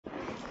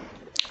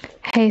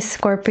Hey,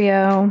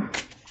 Scorpio.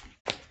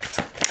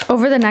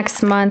 Over the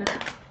next month.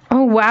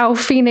 Oh, wow,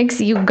 Phoenix,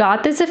 you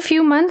got this a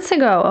few months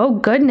ago. Oh,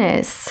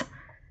 goodness.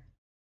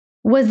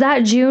 Was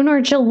that June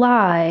or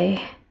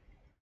July?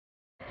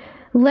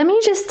 Let me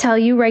just tell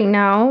you right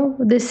now,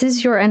 this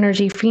is your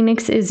energy.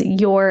 Phoenix is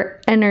your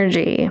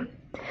energy.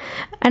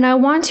 And I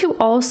want to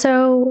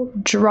also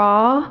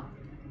draw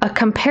a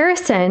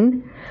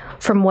comparison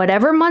from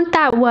whatever month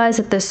that was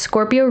that the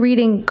Scorpio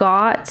reading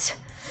got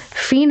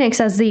Phoenix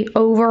as the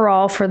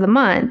overall for the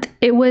month.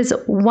 It was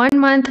 1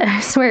 month, I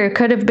swear it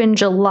could have been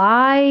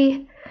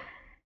July.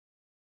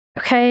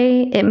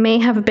 Okay, it may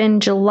have been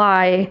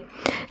July.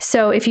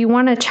 So if you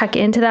want to check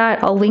into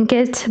that, I'll link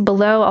it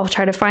below. I'll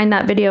try to find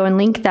that video and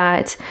link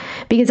that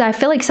because I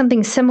feel like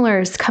something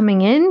similar is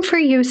coming in for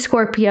you,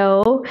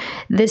 Scorpio,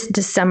 this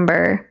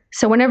December.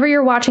 So whenever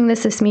you're watching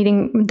this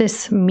reading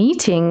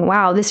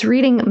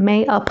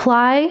may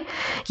apply.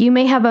 You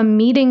may have a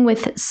meeting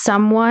with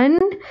someone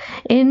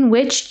in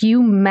which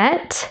you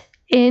met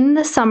in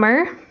the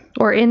summer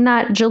or in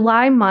that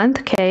July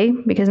month, okay?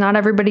 Because not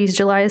everybody's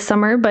July is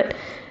summer, but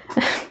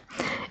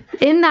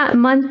in that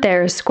month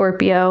there,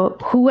 Scorpio,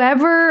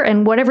 whoever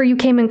and whatever you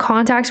came in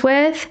contact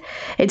with,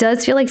 it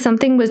does feel like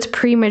something was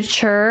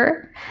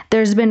premature.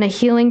 There's been a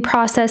healing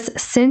process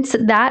since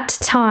that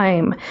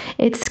time.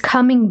 It's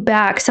coming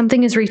back.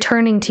 Something is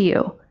returning to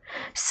you.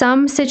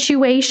 Some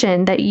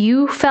situation that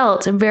you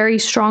felt very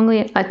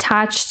strongly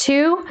attached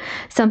to,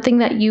 something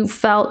that you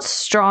felt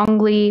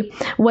strongly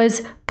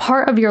was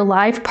part of your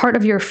life, part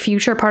of your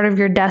future, part of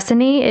your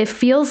destiny. It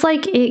feels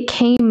like it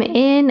came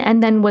in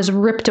and then was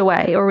ripped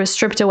away or was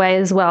stripped away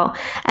as well.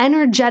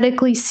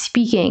 Energetically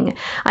speaking,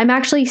 I'm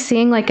actually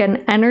seeing like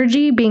an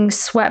energy being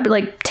swept,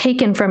 like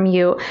taken from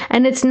you.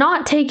 And it's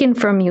not taken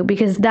from you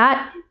because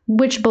that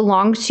which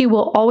belongs to you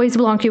will always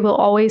belong to you, will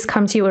always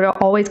come to you, it will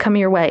always come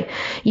your way.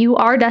 You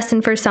are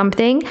destined for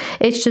something.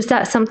 It's just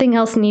that something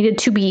else needed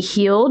to be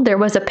healed. There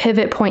was a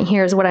pivot point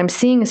here is what I'm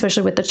seeing,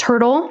 especially with the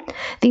turtle.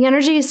 The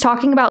energy is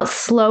talking about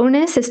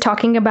slowness, is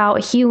talking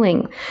about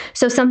healing.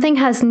 So something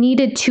has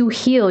needed to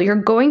heal. You're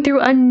going through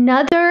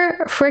another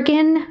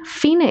friggin'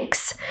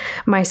 Phoenix,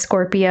 my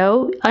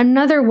Scorpio.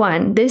 Another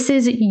one. This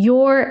is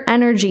your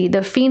energy,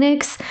 the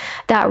Phoenix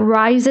that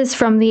rises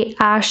from the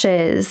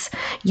ashes.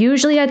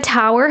 Usually a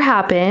tower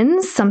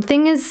happens,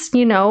 something is,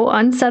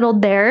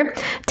 unsettled there.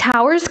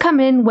 Towers come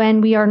in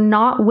when we are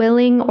not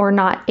willing or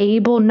not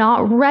able,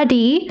 not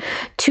ready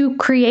to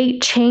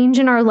create change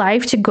in our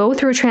life, to go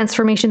through a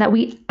transformation that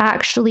we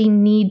actually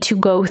need to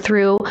go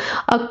through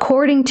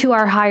according to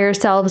our higher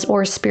selves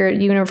or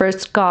spirit,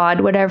 universe, God,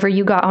 whatever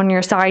you got on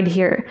your side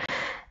here.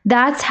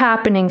 That's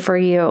happening for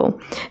you.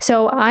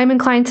 So I'm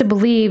inclined to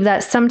believe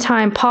that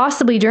sometime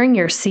possibly during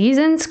your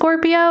season,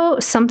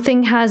 Scorpio,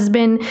 something has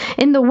been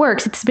in the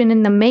works. It's been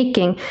in the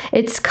making.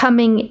 It's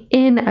coming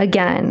in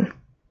again.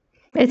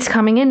 It's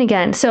coming in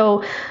again.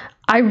 So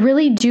I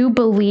really do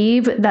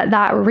believe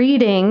that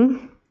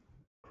reading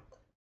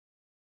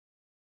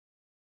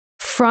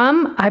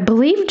from, I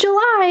believe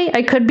July,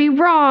 I could be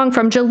wrong,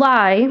 from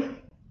July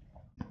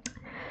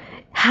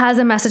has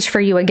a message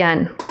for you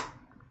again.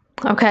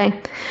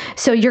 Okay,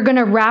 so you're going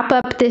to wrap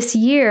up this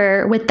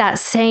year with that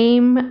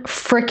same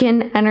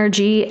freaking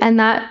energy, and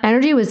that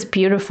energy was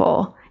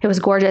beautiful. It was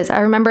gorgeous.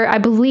 I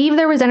believe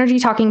there was energy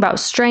talking about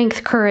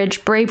strength,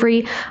 courage,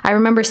 bravery. I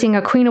remember seeing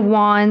a Queen of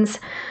Wands.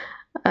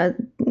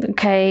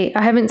 Okay,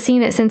 I haven't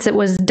seen it since it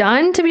was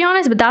done, to be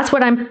honest, but that's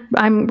what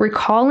I'm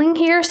recalling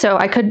here. So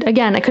I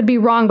could be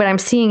wrong, but I'm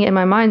seeing it in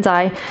my mind's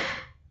eye.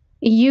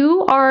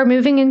 You are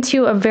moving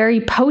into a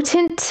very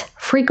potent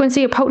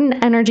frequency, a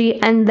potent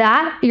energy, and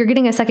that you're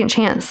getting a second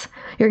chance.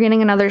 You're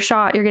getting another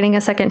shot. You're getting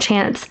a second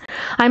chance.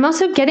 I'm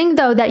also getting,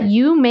 though, that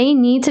you may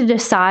need to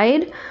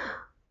decide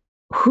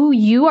who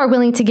you are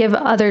willing to give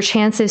other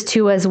chances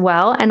to as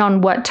well, and on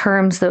what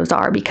terms those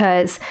are,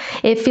 because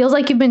it feels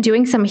like you've been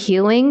doing some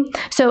healing.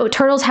 So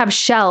turtles have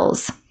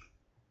shells.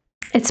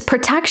 It's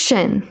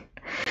protection.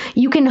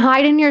 You can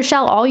hide in your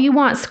shell all you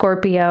want,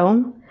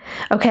 Scorpio.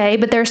 Okay,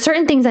 but there are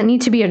certain things that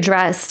need to be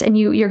addressed, and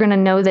you're going to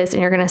know this,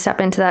 and you're going to step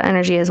into that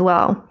energy as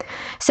well.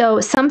 So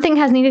something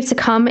has needed to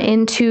come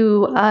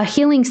into a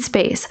healing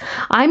space.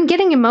 I'm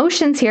getting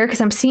emotions here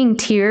because I'm seeing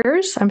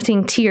tears. I'm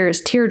seeing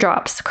tears,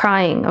 teardrops,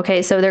 crying.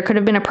 Okay, so there could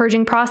have been a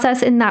purging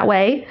process in that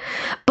way,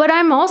 but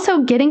I'm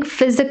also getting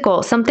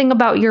physical, something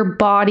about your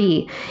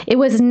body. It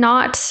was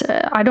not,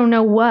 I don't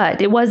know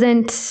what, it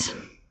wasn't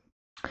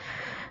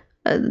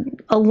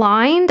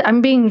aligned.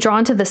 I'm being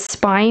drawn to the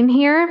spine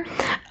here.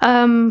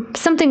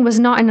 Something was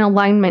not in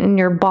alignment in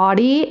your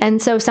body, and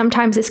so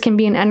sometimes this can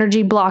be an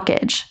energy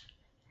blockage.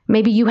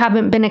 Maybe you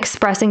haven't been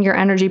expressing your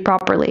energy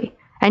properly,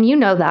 and you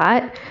know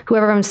that,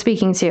 whoever I'm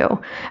speaking to.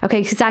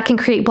 Okay, because that can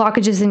create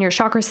blockages in your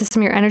chakra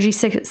system, your energy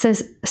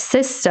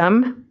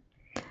system,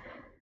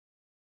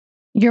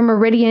 your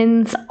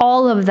meridians,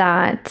 all of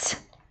that.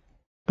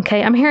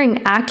 Okay, I'm hearing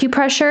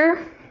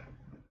acupressure.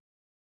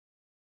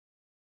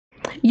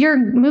 You're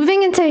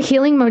moving into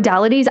healing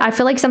modalities. I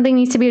feel like something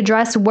needs to be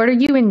addressed. What are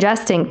you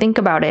ingesting? Think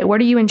about it.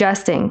 What are you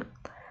ingesting?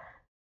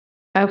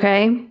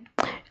 Okay.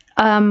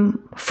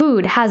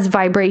 food has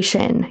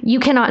vibration. You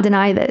cannot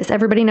deny this.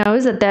 Everybody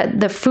knows that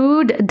the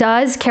food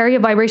does carry a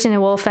vibration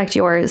and will affect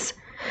yours.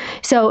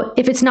 So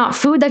if it's not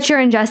food that you're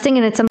ingesting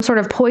and it's some sort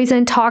of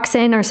poison,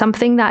 toxin, or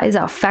something that is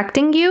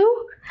affecting you,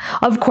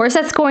 of course,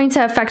 that's going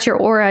to affect your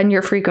aura and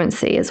your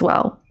frequency as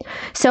well.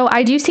 So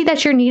I do see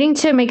that you're needing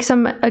to make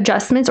some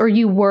adjustments, or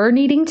you were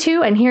needing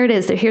to, and here it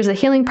is. Here's a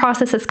healing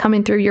process that's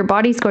coming through. Your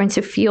body's going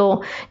to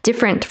feel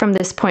different from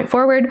this point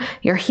forward.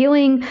 You're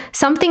healing.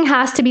 Something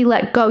has to be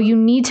let go. You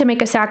need to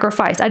make a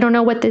sacrifice. I don't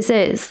know what this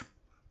is.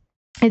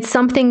 It's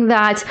something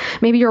that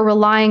maybe you're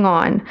relying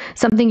on,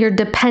 something you're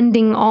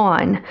depending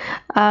on.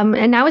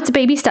 And now it's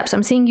baby steps.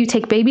 I'm seeing you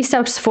take baby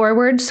steps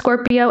forward,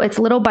 Scorpio. It's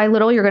little by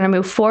little. You're going to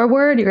move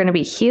forward. You're going to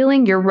be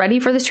healing. You're ready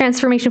for this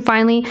transformation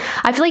finally.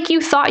 I feel like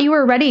you thought you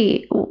were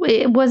ready.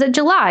 Was it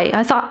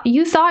July?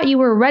 You thought you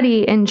were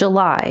ready in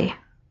July.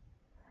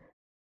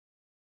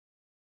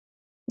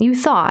 You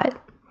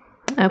thought.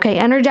 Okay,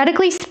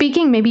 energetically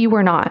speaking, maybe you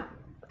were not.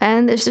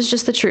 And this is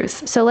just the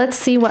truth. So let's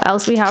see what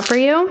else we have for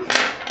you.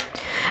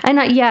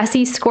 And yeah,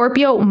 see,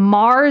 Scorpio,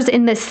 Mars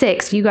in the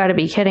 6th. You got to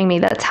be kidding me.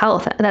 That's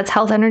health. That's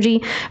health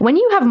energy. When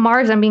you have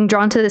Mars, I'm being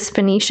drawn to this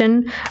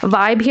Phoenician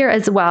vibe here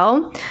as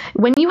well.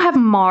 When you have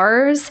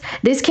Mars,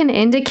 this can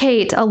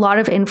indicate a lot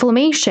of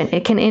inflammation.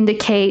 It can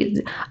indicate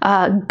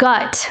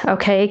gut,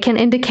 okay? It can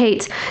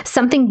indicate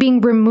something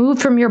being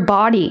removed from your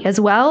body as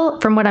well,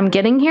 from what I'm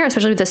getting here,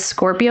 especially with the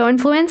Scorpio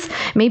influence.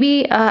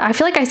 Maybe, I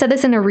feel like I said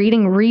this in a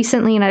reading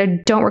recently, and I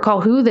don't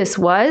recall who this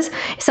was.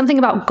 Something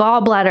about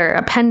gallbladder,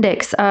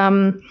 appendix,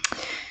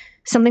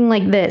 something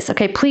like this.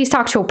 Okay, please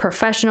talk to a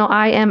professional.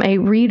 I am a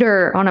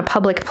reader on a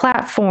public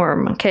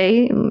platform.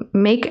 Okay,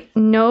 make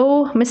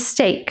no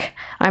mistake.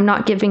 I'm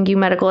not giving you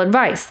medical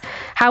advice.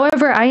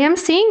 However, I am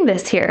seeing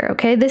this here.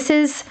 Okay, this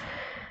is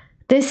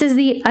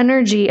the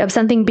energy of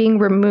something being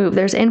removed.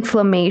 There's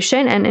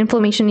inflammation, and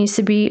inflammation needs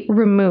to be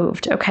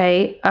removed.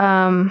 Okay,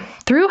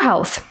 through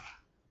health.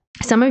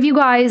 Some of you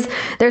guys,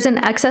 there's an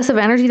excess of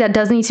energy that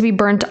does need to be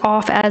burnt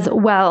off as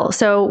well.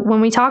 So when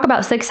we talk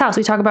about 6th house,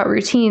 we talk about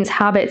routines,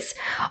 habits,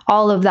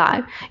 all of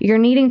that. You're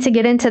needing to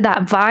get into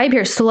that vibe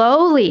here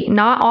slowly,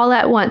 not all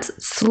at once.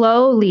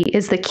 Slowly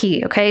is the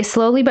key, okay?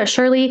 Slowly but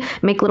surely,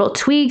 make little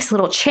tweaks,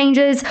 little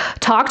changes.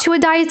 Talk to a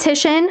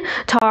dietitian,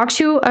 talk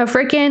to a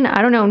freaking,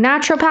 I don't know,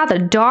 naturopath, a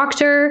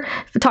doctor,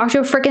 talk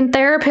to a freaking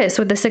therapist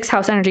with the 6th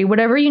house energy.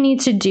 Whatever you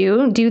need to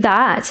do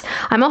that.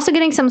 I'm also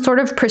getting some sort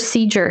of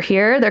procedure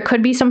here. There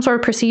could be some sort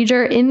of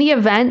procedure in the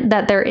event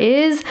that there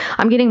is.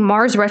 I'm getting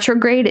Mars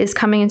retrograde is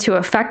coming into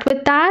effect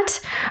with that.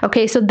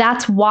 Okay, so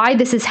that's why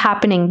this is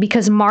happening,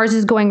 because Mars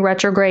is going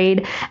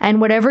retrograde, and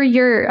whatever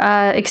you're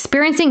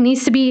experiencing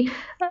needs to be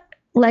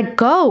let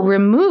go,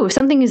 remove.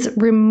 Something is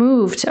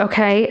removed,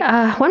 okay?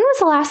 When was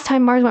the last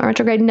time Mars went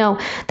retrograde? No,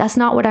 that's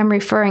not what I'm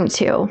referring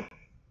to.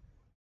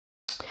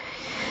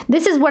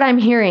 This is what I'm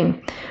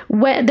hearing.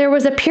 When there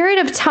was a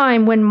period of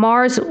time when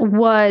Mars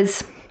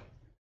was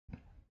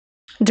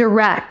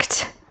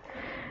direct,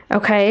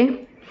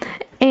 okay?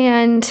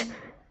 And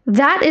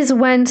that is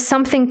when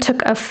something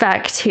took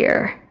effect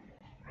here.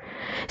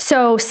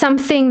 So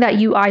something that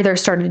you either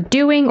started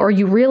doing or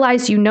you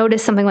realized, you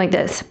noticed something like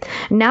this.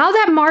 Now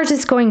that Mars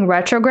is going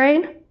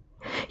retrograde,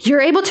 you're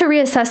able to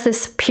reassess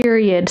this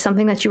period,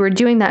 something that you were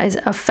doing that is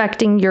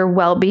affecting your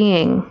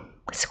well-being,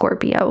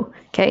 Scorpio,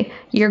 okay?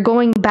 You're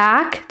going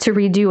back to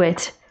redo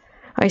it.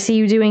 I see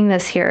you doing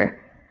this here.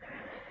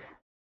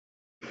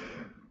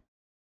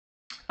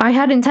 I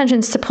had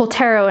intentions to pull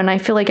tarot, and I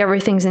feel like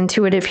everything's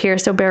intuitive here,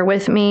 so bear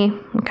with me,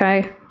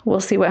 okay? We'll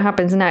see what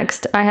happens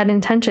next. I had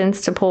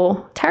intentions to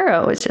pull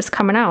tarot. It's just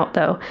coming out,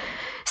 though.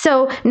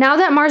 So now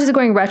that Mars is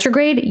going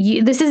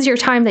retrograde, this is your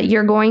time that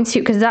you're going to,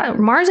 because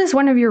Mars is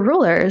one of your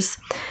rulers,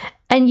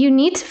 and you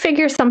need to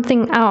figure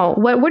something out.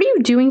 What are you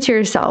doing to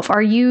yourself?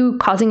 Are you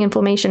causing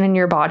inflammation in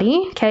your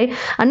body? Okay.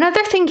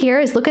 Another thing here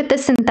is look at the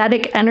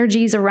synthetic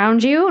energies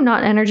around you,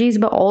 not energies,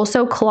 but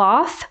also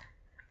cloth.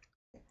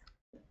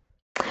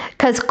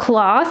 Because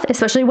cloth,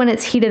 especially when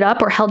it's heated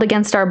up or held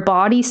against our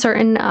body,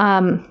 certain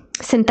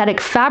synthetic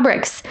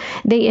fabrics,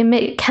 they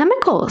emit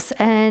chemicals,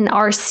 and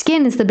our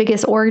skin is the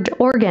biggest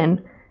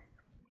organ.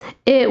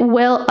 It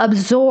will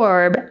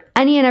absorb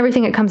any and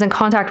everything it comes in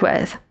contact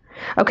with.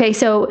 Okay,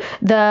 so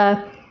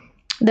the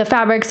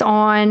fabrics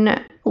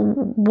on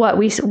what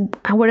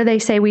do they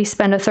say? We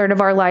spend a third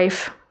of our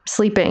life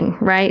sleeping,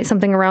 right?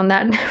 Something around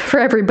that for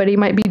everybody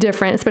might be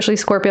different, especially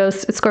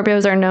Scorpios.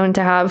 Scorpios are known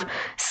to have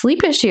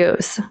sleep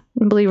issues,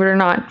 believe it or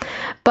not.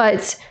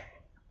 But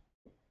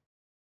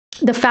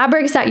the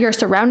fabrics that you're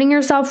surrounding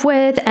yourself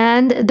with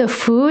and the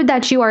food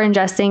that you are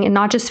ingesting, and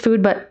not just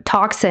food, but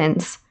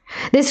toxins.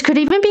 This could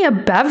even be a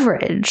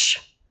beverage.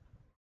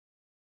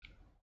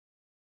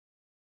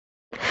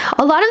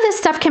 A lot of this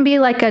stuff can be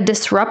like a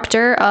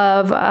disruptor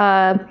of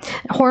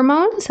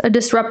hormones, a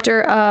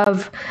disruptor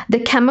of the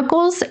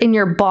chemicals in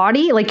your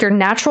body, like your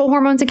natural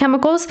hormones and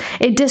chemicals.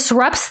 It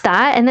disrupts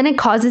that, and then it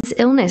causes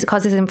illness, it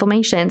causes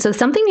inflammation. So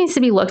something needs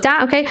to be looked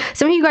at, okay?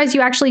 Some of you guys,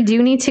 you actually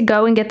do need to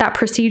go and get that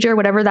procedure,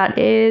 whatever that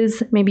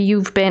is. Maybe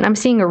I'm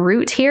seeing a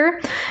root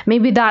here.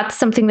 Maybe that's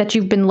something that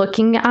you've been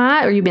looking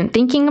at or you've been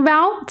thinking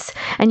about,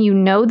 and you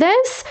know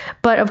this.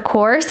 But of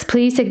course,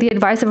 please take the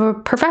advice of a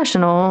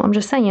professional. I'm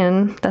just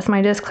saying, that's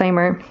my disclaimer.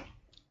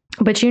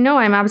 But you know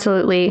I'm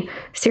absolutely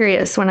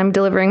serious when I'm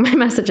delivering my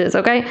messages,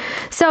 okay?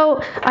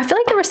 So I feel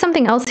like there was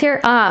something else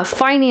here.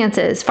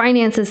 Finances,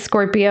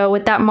 Scorpio.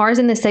 With that Mars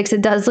in the 6th,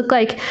 it does look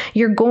like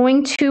you're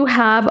going to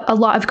have a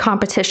lot of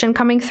competition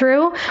coming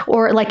through,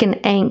 or like an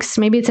angst.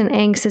 Maybe it's an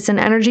angst. It's an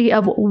energy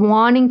of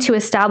wanting to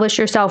establish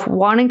yourself,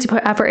 wanting to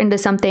put effort into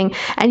something,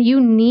 and you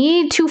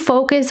need to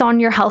focus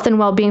on your health and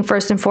well-being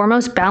first and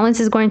foremost.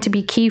 Balance is going to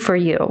be key for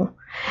you,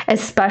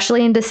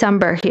 especially in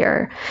December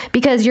here,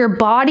 because your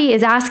body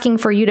is asking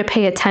for you to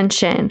pay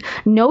attention.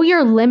 Know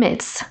your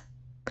limits.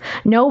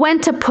 Know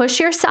when to push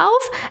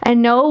yourself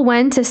and know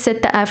when to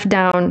sit the F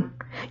down.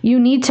 You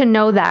need to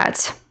know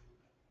that,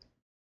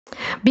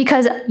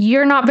 because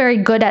you're not very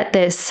good at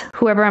this.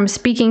 Whoever I'm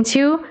speaking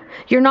to,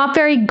 you're not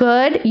very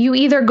good. You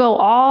either go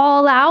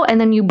all out and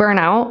then you burn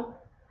out,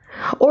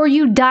 or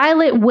you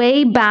dial it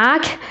way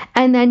back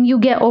and then you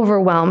get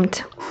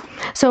overwhelmed.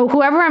 So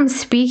whoever I'm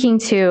speaking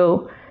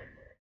to,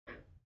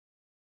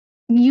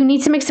 you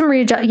need to make some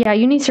readjust. Yeah,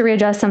 you need to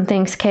readjust some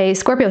things, okay?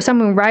 Scorpio, Sun,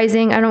 Moon,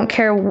 Rising. I don't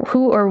care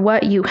who or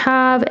what you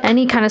have.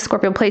 Any kind of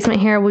Scorpio placement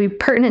here will be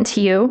pertinent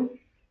to you.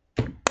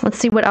 Let's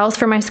see what else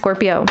for my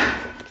Scorpio.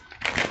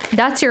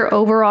 That's your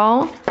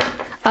overall.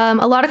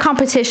 A lot of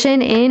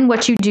competition in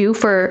what you do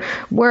for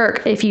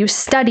work. If you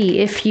study,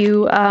 if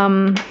you...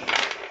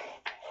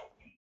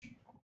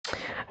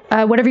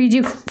 whatever you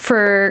do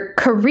for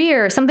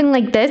career, something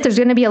like this, there's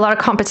going to be a lot of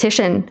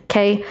competition,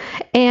 okay?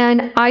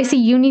 And I see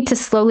you need to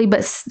slowly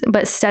but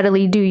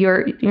steadily do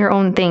your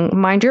own thing.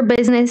 Mind your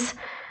business.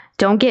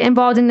 Don't get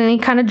involved in any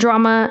kind of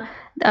drama,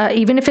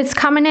 even if it's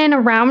coming in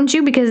around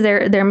you, because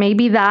there may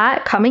be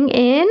that coming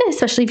in,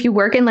 especially if you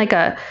work in like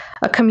a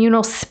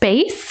communal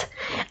space.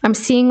 I'm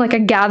seeing like a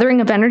gathering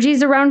of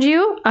energies around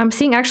you. I'm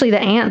seeing actually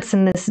the ants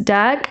in this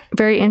deck.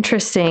 Very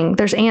interesting.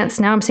 There's ants.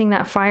 Now I'm seeing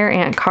that fire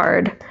ant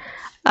card.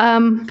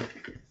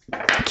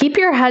 Keep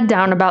your head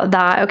down about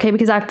that, okay?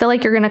 Because I feel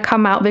like you're going to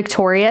come out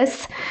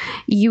victorious.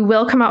 You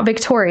will come out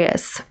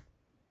victorious.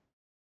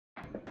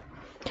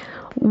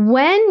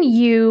 When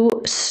you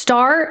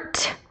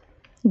start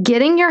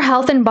getting your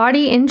health and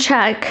body in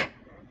check,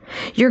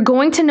 you're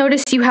going to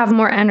notice you have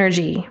more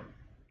energy.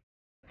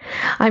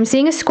 I'm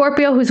seeing a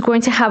Scorpio who's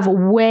going to have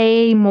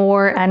way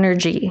more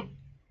energy.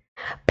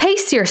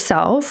 Pace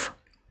yourself.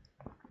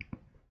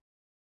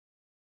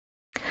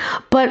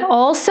 But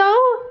also,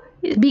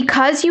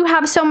 because you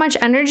have so much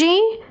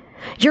energy,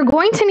 you're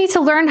going to need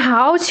to learn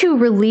how to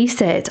release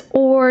it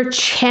or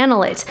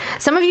channel it.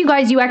 Some of you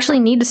guys, you actually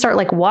need to start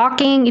like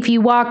walking. If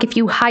you walk, if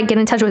you hike, get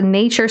in touch with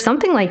nature,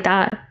 something like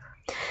that.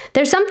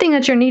 There's something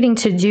that you're needing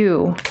to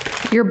do.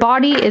 Your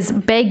body is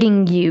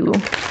begging you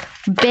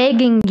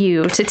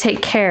to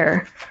take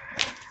care.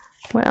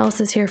 What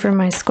else is here for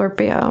my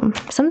Scorpio?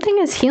 Something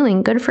is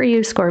healing. Good for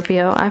you,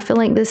 Scorpio. I feel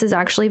like this is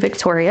actually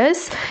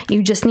victorious.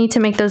 You just need to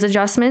make those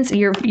adjustments.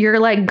 You're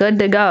like good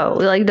to go.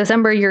 Like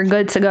December, you're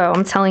good to go.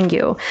 I'm telling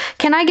you.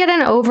 Can I get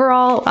an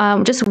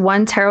overall, just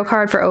one tarot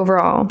card for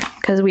overall?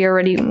 Because we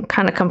already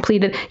kind of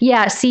completed.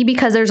 Yeah, see,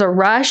 because there's a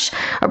rush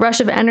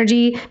of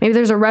energy. Maybe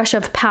there's a rush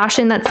of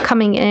passion that's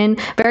coming in.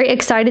 Very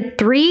excited.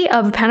 3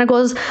 of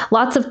Pentacles,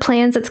 lots of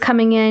plans that's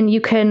coming in.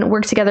 You can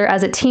work together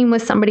as a team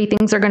with somebody.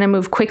 Things are going to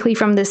move quickly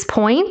from this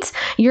point.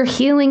 Your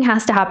healing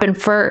has to happen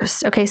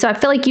first. Okay, so I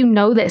feel like you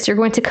know this. You're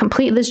going to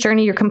complete this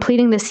journey. You're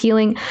completing this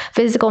healing,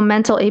 physical,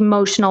 mental,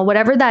 emotional,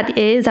 whatever that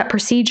is, that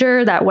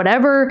procedure, that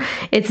whatever,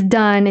 it's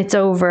done, it's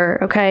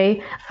over.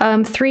 Okay,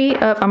 3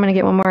 of, I'm going to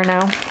get one more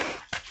now.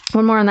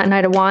 One more on that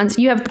Knight of Wands.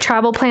 You have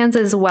travel plans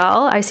as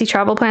well. I see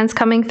travel plans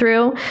coming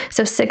through.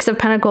 So 6 of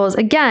Pentacles.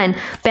 Again,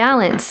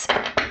 balance.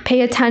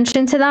 Pay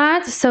attention to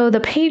that. So the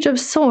Page of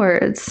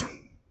Swords.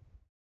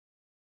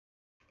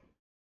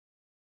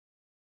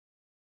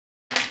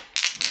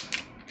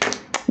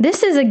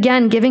 This is,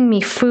 again, giving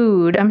me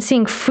food. I'm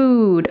seeing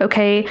food,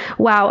 okay?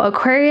 Wow,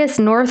 Aquarius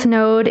North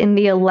Node in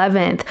the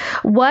 11th.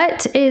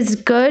 What is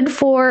good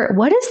for,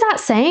 what is that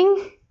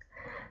saying?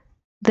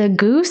 The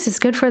goose is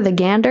good for the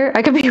gander?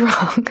 I could be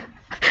wrong.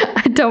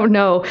 I don't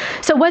know.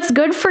 So what's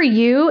good for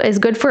you is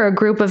good for a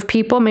group of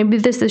people. Maybe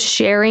this is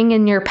sharing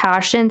in your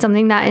passion,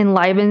 something that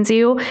enlivens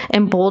you,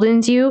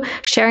 emboldens you,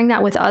 sharing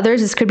that with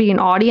others. This could be an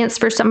audience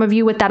for some of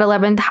you with that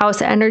 11th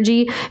house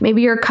energy.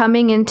 Maybe you're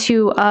coming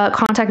into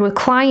contact with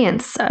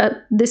clients.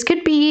 This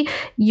could be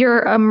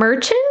you're a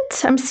merchant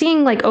I'm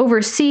seeing like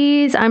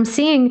overseas. I'm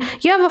seeing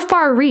you have a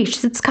far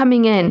reach that's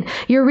coming in.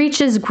 Your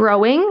reach is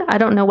growing. I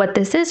don't know what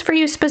this is for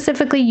you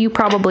specifically. You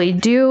probably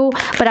do,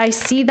 but I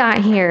see that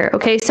here.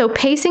 Okay, so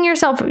pacing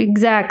yourself,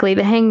 exactly,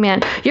 the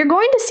Hangman. You're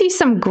going to see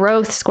some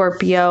growth,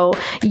 Scorpio.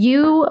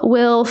 You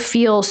will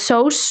feel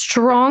so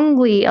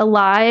strongly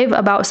alive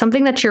about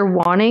something that you're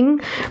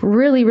wanting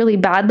really, really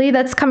badly.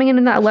 That's coming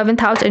in that 11th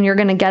house, and you're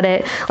going to get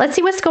it. Let's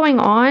see what's going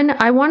on.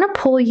 I want to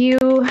pull you.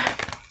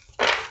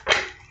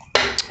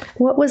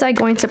 What was I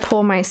going to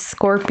pull, my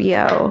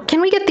Scorpio? Can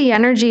we get the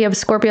energy of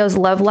Scorpio's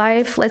love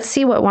life? Let's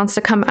see what wants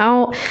to come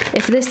out.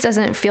 If this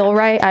doesn't feel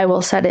right, I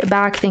will set it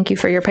back. Thank you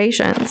for your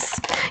patience.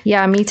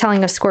 Yeah, me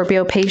telling a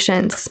Scorpio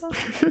patience.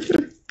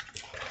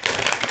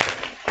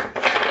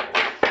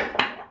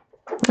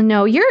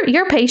 No,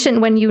 you're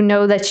patient when you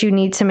know that you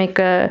need to make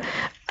a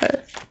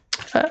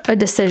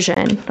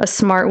decision, a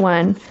smart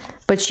one,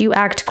 but you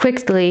act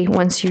quickly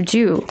once you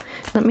do.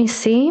 Let me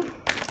see.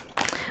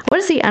 What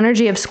is the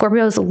energy of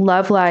Scorpio's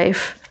love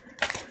life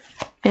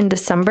in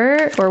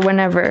December or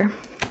whenever?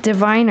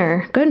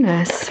 Diviner.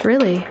 Goodness,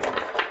 really?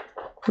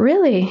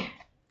 Really?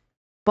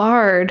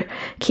 Bard.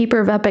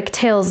 Keeper of epic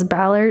tales.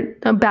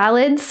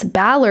 Ballads.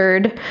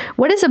 Ballad.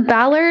 What is a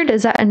ballad?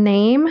 Is that a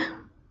name?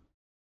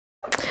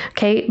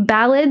 Okay,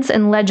 ballads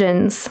and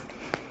legends.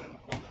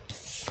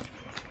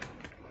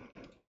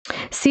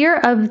 Seer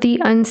of the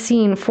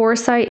unseen,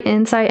 foresight,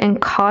 insight,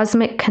 and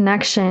cosmic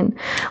connection.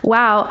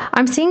 Wow,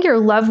 I'm seeing your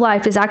love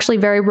life is actually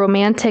very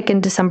romantic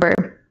in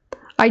December.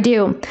 I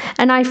do.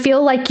 And I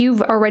feel like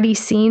you've already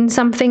seen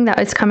something that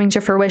is coming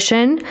to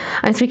fruition.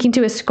 I'm speaking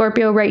to a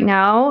Scorpio right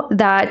now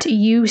that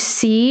you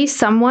see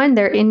someone,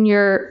 they're in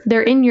your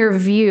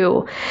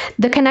view.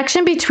 The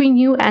connection between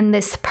you and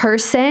this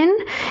person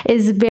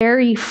is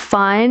very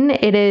fun.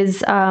 It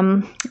is,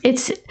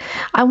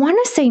 I want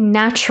to say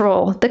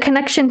natural. The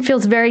connection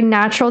feels very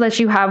natural that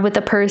you have with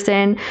the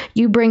person.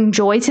 You bring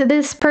joy to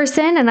this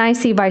person, and I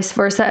see vice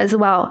versa as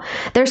well.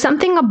 There's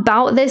something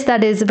about this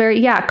that is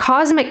very,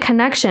 cosmic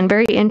connection,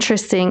 very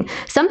interesting.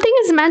 Something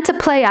is meant to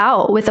play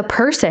out with a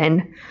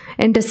person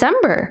in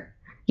December.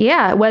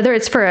 Yeah, whether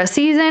it's for a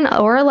season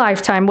or a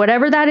lifetime,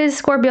 whatever that is,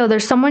 Scorpio,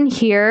 there's someone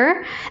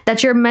here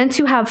that you're meant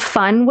to have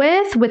fun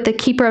with the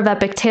Keeper of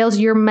Epic Tales.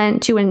 You're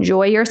meant to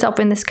enjoy yourself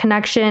in this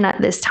connection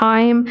at this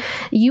time.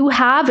 You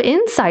have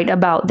insight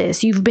about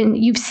this.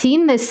 You've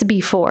seen this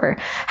before.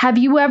 Have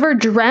you ever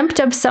dreamt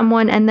of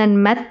someone and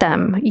then met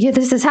them? Yeah,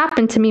 this has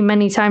happened to me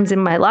many times in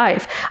my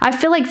life. I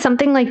feel like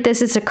something like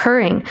this is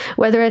occurring,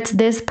 whether it's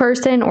this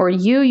person or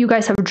you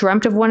guys have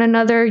dreamt of one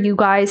another. You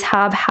guys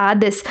have had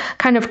this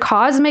kind of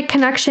cosmic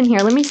connection here.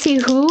 Let me see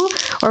who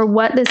or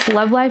what this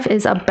love life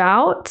is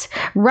about.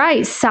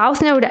 Right,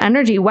 South Node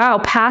energy. Wow,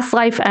 past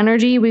life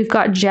energy. We've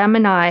got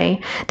Gemini.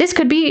 This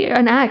could be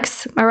an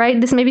ex, all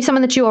right? This may be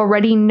someone that you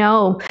already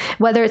know,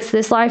 whether it's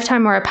this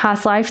lifetime or a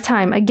past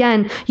lifetime.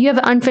 Again, you have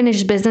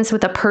unfinished business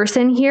with a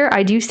person here.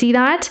 I do see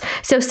that.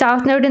 So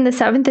South Node in the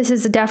 7th, this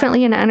is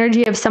definitely an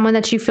energy of someone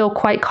that you feel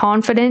quite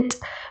confident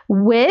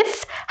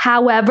with.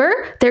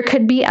 However, there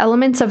could be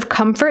elements of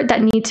comfort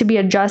that need to be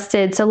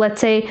adjusted. So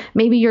let's say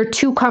maybe you're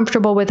too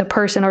comfortable with a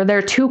person or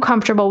they're too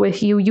comfortable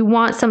with you. You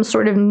want some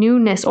sort of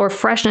newness or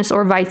freshness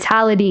or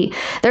vitality.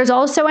 There's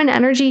also an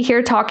energy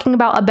here talking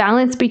about a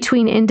balance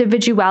between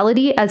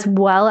individuality as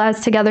well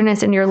as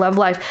togetherness in your love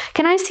life.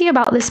 Can I see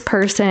about this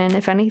person,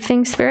 if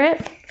anything,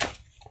 Spirit?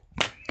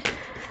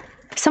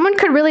 Someone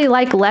could really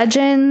like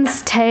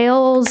legends,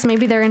 tales.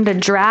 Maybe they're into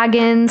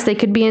dragons. They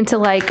could be into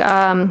like,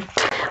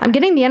 I'm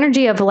getting the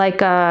energy of like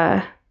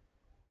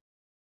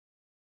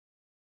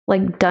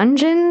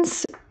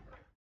dungeons.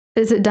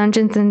 Is it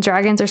Dungeons and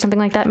Dragons or something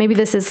like that? Maybe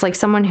this is like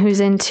someone who's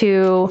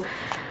into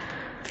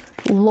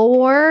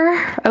lore.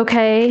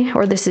 Okay.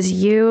 Or this is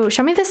you.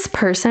 Show me this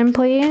person,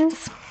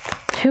 please.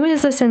 Who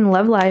is this in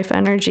love life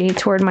energy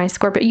toward my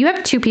Scorpio? You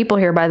have 2 people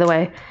here, by the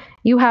way.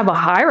 You have a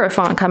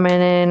Hierophant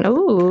coming in.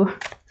 Ooh.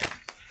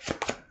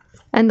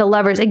 And the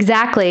Lovers,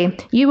 exactly.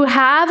 You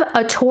have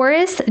a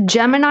Taurus,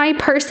 Gemini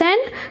person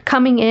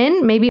coming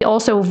in, maybe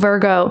also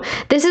Virgo.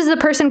 This is the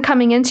person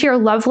coming into your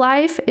love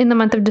life in the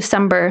month of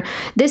December.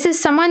 This is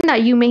someone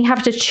that you may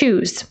have to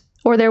choose,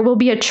 or there will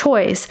be a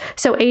choice.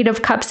 So 8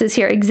 of Cups is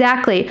here.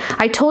 Exactly.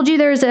 I told you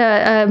there's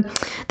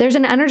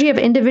an energy of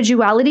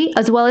individuality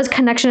as well as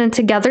connection and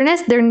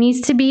togetherness. There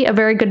needs to be a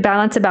very good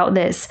balance about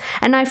this.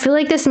 And I feel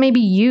like this may be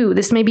you.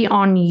 This may be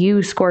on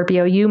you,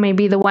 Scorpio. You may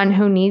be the one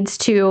who needs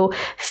to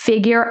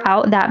figure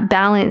out that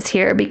balance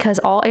here, because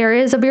all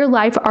areas of your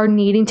life are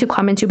needing to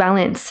come into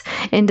balance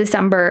in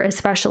December,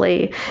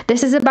 especially.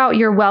 This is about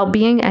your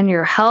well-being and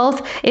your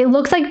health. It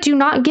looks like do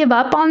not give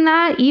up on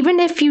that. Even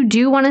if you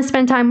do want to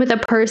spend time with a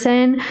person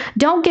person.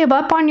 Don't give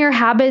up on your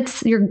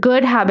habits, your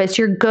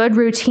good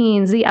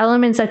routines, the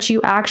elements that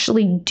you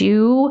actually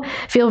do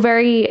feel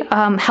very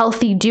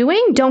healthy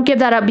doing. Don't give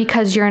that up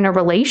because you're in a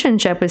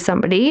relationship with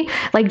somebody.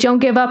 Like, don't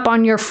give up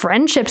on your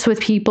friendships with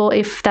people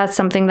if that's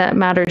something that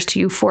matters to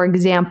you, for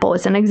example.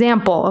 It's an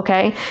example,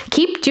 okay?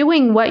 Keep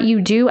doing what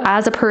you do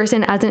as a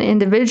person, as an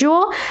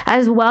individual,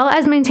 as well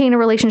as maintain a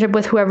relationship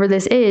with whoever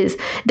this is.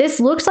 This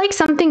looks like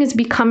something is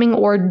becoming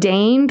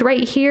ordained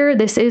right here.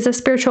 This is a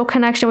spiritual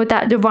connection with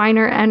that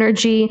diviner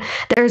energy.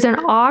 There's an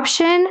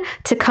option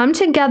to come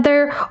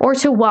together or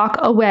to walk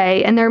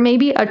away. And there may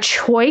be a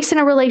choice in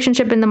a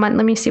relationship in the month.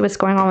 Let me see what's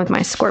going on with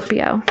my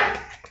Scorpio.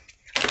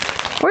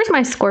 Where's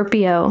my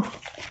Scorpio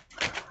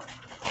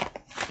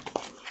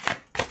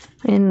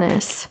in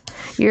this?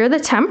 You're the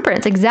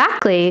Temperance,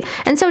 exactly.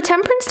 And so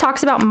Temperance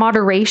talks about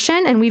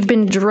moderation, and we've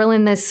been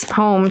drilling this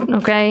home,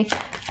 okay?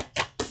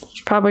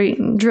 Probably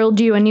drilled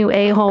you a new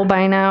a-hole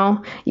by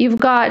now. You've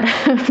got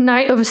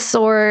Knight of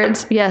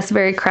Swords. Yes,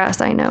 very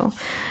crass, I know.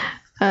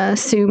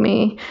 Sue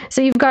me.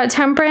 So you've got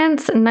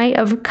Temperance, Knight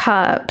of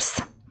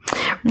Cups.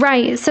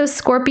 Right, so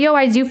Scorpio,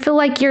 I do feel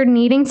like you're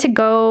needing to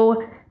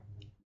go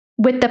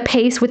with the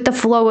pace, with the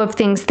flow of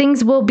things.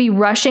 Things will be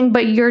rushing,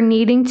 but you're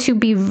needing to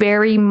be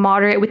very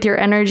moderate with your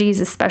energies,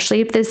 especially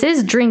if this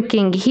is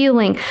drinking,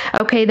 healing.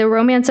 Okay, the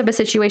romance of a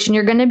situation,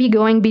 you're going to be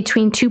going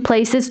between two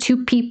places,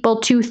 two people,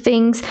 two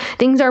things.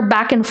 Things are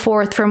back and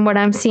forth from what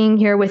I'm seeing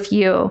here with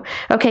you.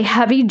 Okay,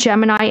 heavy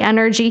Gemini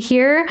energy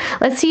here.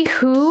 Let's see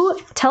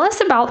tell us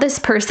about this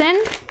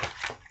person.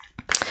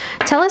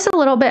 Tell us a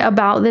little bit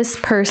about this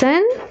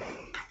person.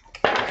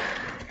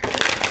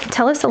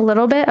 Tell us a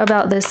little bit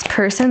about this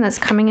person that's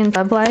coming in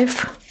love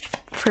life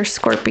for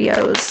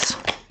Scorpios.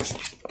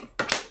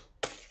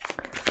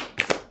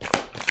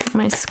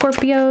 My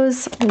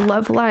Scorpios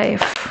love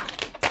life.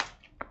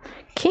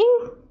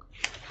 King?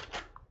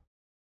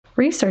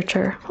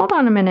 Researcher. Hold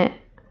on a minute.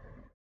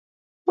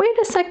 Wait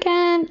a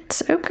second.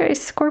 Okay,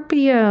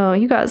 Scorpio.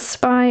 You got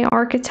spy,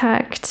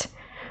 architect,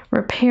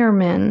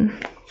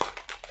 repairman.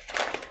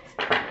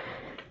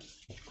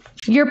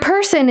 Your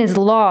person is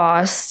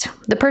lost.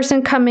 The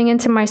person coming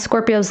into my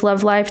Scorpio's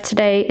love life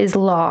today is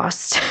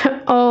lost.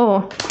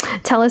 Oh,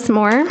 tell us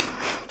more.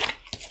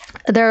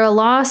 They're a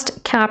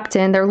lost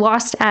captain. They're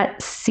lost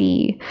at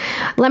sea.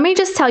 Let me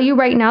just tell you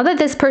right now that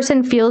this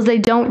person feels they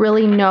don't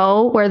really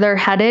know where they're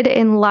headed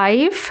in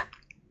life.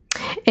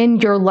 In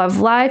your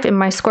love life, in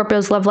my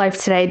Scorpio's love life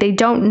today. They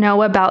don't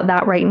know about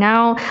that right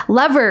now.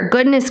 Lover,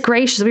 goodness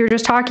gracious, we were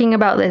just talking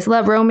about this.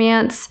 Love,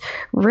 romance,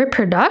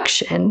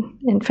 reproduction,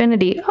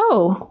 infinity.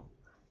 Oh.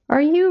 Are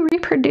you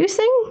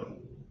reproducing?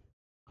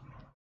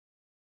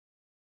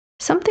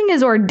 Something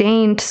is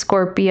ordained,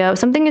 Scorpio.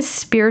 Something is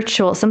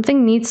spiritual.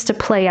 Something needs to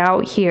play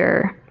out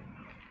here.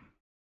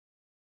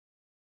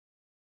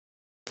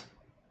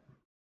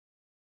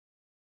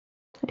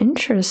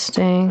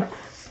 Interesting.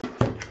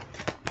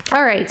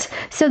 All right,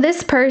 so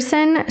this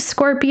person,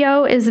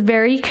 Scorpio, is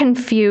very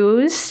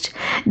confused.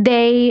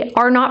 They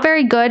are not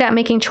very good at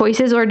making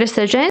choices or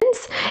decisions.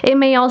 It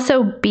may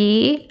also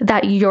be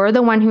that you're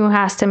the one who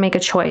has to make a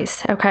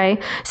choice, okay?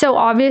 So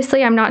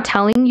obviously, I'm not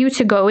telling you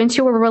to go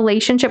into a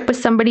relationship with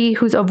somebody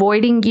who's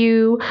avoiding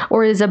you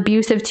or is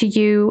abusive to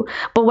you.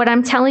 But what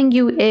I'm telling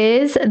you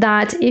is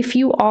that if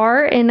you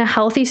are in a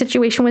healthy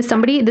situation with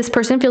somebody, this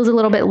person feels a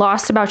little bit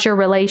lost about your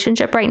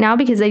relationship right now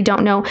because they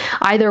don't know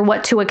either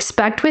what to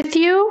expect with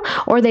you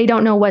or they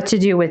don't know what to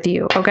do with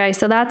you. Okay,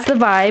 so that's the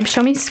vibe.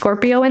 Show me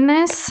Scorpio in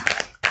this.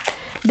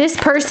 This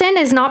person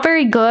is not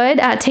very good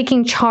at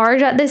taking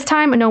charge at this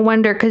time. No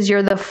wonder, because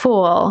you're the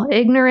Fool.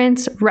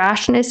 Ignorance,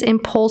 rashness,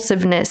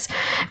 impulsiveness.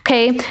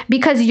 Okay,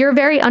 because you're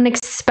very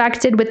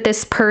unexpected with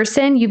this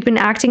person. You've been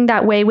acting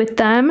that way with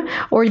them,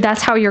 or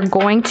that's how you're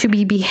going to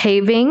be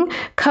behaving.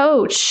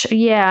 Coach,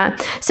 yeah.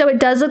 So it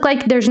does look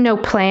like there's no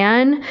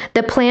plan.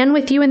 The plan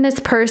with you and this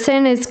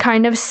person is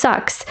kind of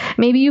sucks.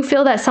 Maybe you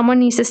feel that someone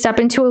needs to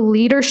step into a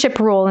leadership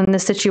role in the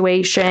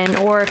situation,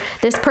 or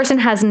this person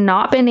has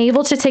not been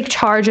able to take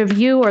charge of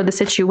you or the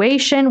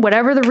situation,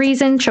 whatever the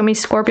reason. Show me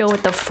Scorpio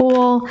with the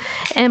Fool.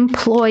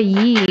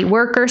 Employee,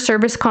 worker,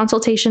 service,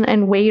 consultation,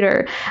 and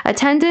waiter.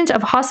 Attendant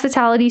of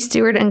hospitality,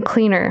 steward, and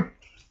cleaner.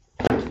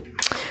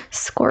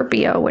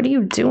 Scorpio, what are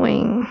you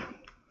doing?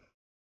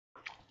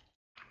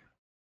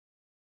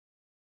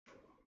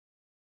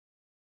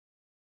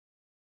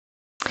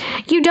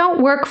 You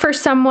don't work for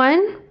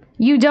someone.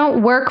 You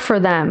don't work for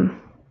them.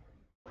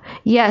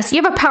 Yes,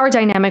 you have a power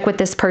dynamic with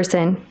this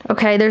person,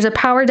 okay? There's a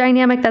power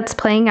dynamic that's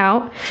playing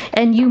out,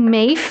 and you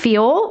may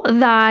feel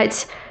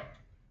that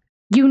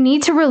you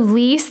need to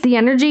release the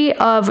energy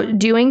of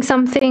doing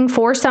something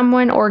for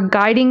someone or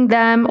guiding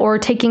them or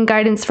taking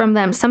guidance from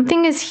them.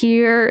 Something is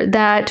here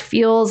that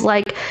feels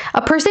like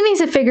a person needs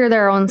to figure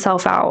their own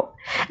self out.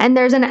 And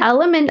there's an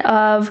element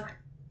of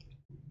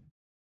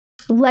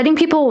letting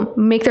people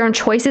make their own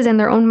choices and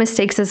their own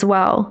mistakes as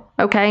well,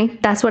 okay?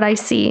 That's what I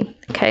see,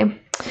 okay?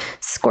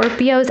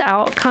 Scorpio's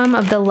outcome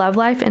of the love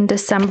life in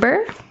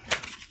December.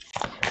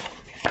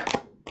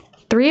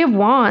 Three of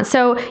Wands.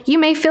 So you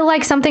may feel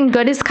like something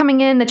good is coming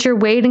in that you're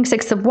waiting.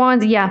 Six of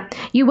Wands. Yeah,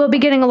 you will be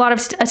getting a lot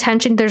of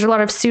attention. There's a lot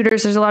of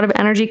suitors. There's a lot of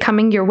energy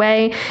coming your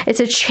way. It's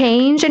a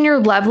change in your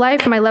love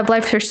life. My love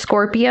life for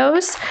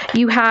Scorpios.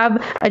 You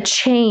have a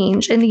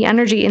change in the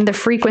energy, in the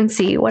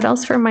frequency. What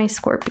else for my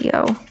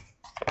Scorpio?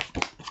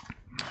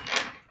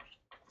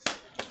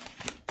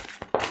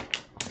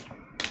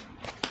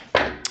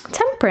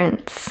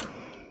 Temperance.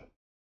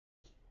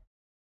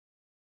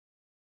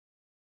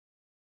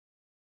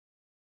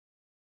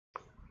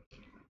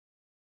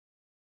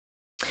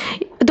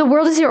 The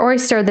world is your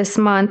oyster this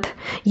month.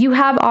 You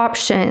have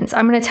options.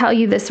 I'm going to tell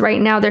you this right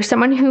now. There's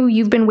someone who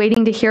you've been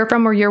waiting to hear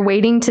from, or you're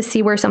waiting to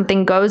see where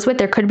something goes with.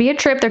 There could be a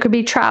trip, there could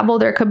be travel,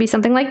 there could be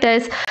something like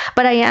this.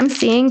 But I am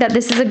seeing that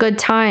this is a good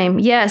time.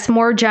 Yes,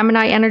 more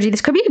Gemini energy.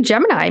 This could be a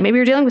Gemini. Maybe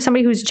you're dealing with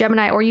somebody who's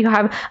Gemini, or you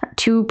have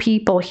two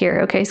people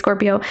here. Okay,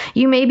 Scorpio.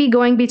 You may be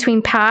going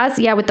between paths.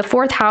 Yeah, with the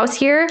fourth house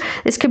here,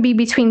 this could be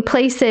between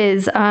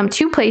places,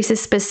 two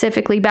places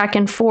specifically, back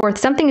and forth.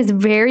 Something is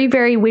very,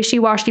 very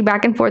wishy-washy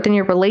back and forth in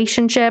your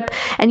relationship.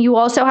 And you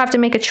also have to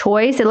make a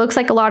choice. It looks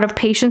like a lot of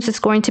patience is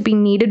going to be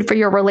needed for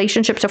your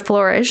relationship to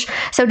flourish.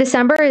 So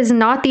December is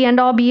not the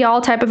end-all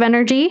be-all type of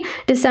energy.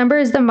 December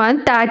is the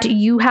month that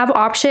you have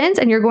options,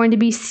 and you're going to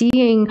be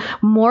seeing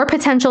more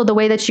potential the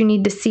way that you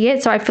need to see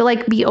it. So I feel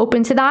like be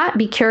open to that.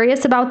 Be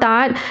curious about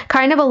that.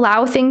 Kind of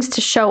allow things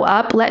to show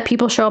up. Let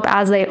people show up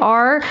as they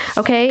are.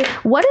 Okay.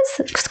 What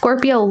does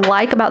Scorpio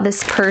like about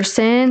this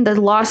person? The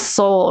lost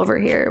soul over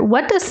here.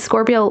 What does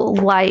Scorpio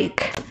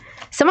like?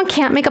 Someone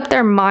can't make up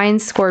their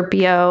mind,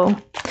 Scorpio.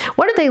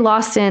 What are they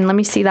lost in? Let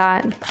me see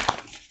that.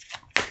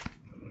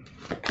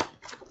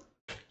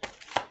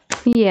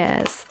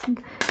 Yes.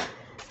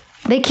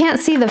 They can't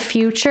see the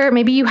future.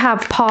 Maybe you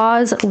have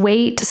pause,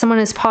 wait. Someone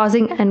is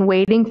pausing and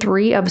waiting.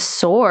 Three of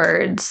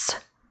Swords.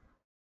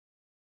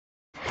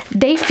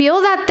 They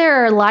feel that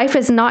their life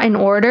is not in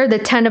order. The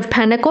Ten of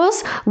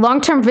Pentacles.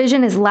 Long-term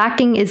vision is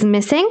lacking, is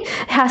missing.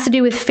 It has to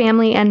do with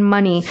family and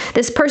money.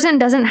 This person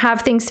doesn't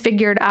have things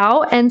figured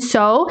out, and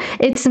so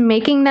it's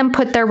making them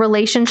put their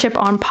relationship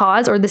on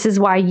pause, or this is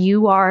why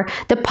you are.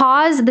 The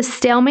pause, the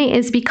stalemate,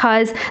 is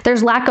because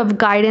there's lack of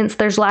guidance,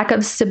 there's lack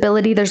of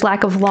stability, there's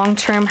lack of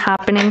long-term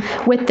happening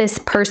with this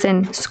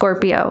person,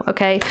 Scorpio,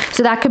 okay?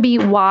 So that could be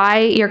why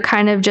you're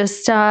kind of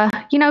just,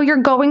 you're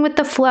going with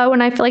the flow,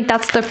 and I feel like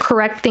that's the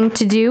correct thing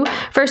to do.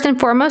 First and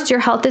foremost, your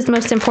health is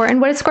most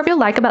important. What does Scorpio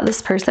like about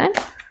this person?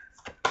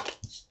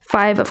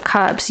 Five of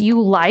Cups. You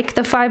like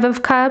the Five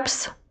of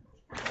Cups?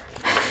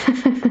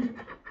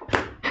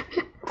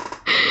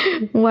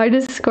 Why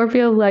does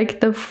Scorpio like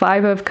the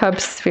Five of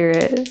Cups,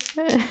 Spirit?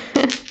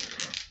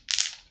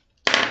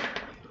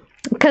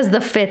 Because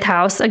the fifth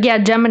house.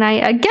 Again, Gemini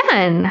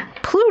again.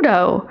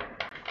 Pluto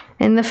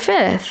in the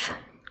fifth.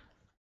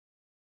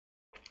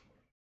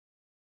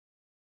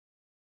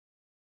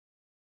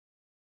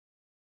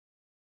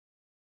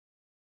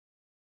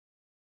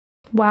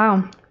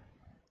 Wow.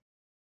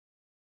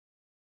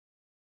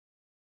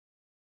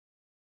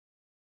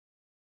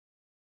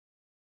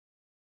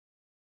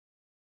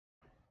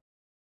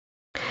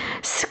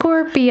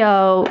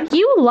 Scorpio,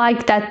 you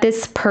like that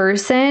this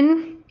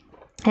person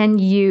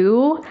and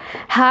you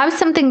have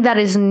something that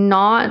is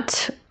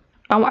not,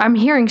 I'm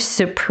hearing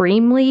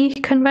supremely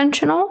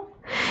conventional.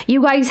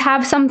 You guys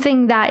have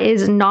something that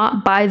is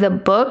not by the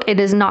book. It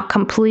is not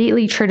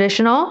completely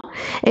traditional.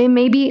 It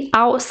may be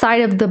outside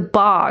of the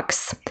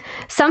box.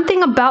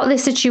 Something about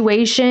this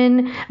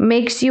situation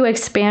makes you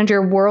expand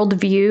your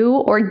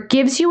worldview or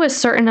gives you a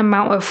certain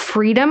amount of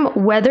freedom,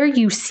 whether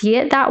you see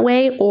it that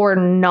way or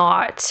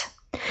not.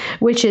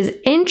 Which is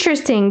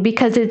interesting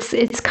because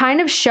it's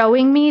kind of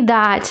showing me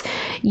that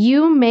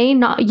you may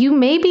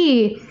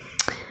be,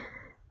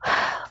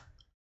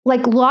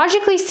 like,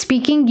 logically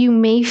speaking, you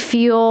may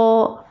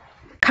feel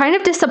kind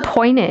of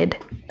disappointed,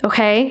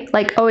 okay?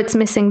 Like, oh, it's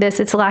missing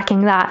this, it's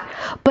lacking that.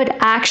 But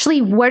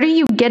actually, what are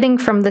you getting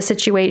from the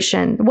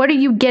situation? What are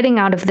you getting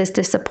out of this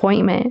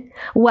disappointment?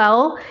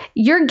 Well,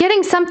 you're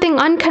getting something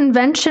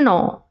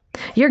unconventional.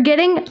 You're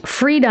getting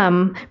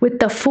freedom with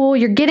the Fool.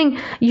 You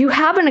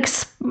have an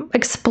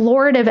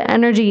explorative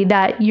energy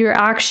that you're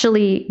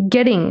actually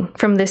getting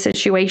from this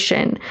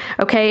situation.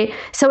 Okay.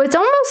 So it's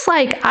almost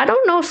like, I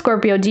don't know,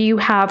 Scorpio, do you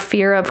have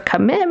fear of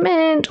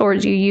commitment, or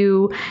do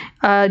you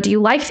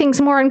like things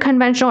more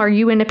unconventional? Are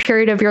you in a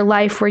period of your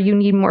life where you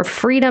need more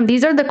freedom?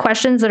 These are the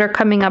questions that are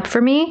coming up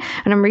for me,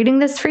 and I'm reading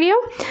this for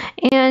you.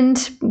 And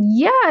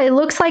yeah, it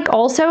looks like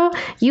also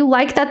you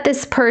like that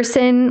this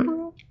person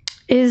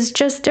is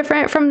just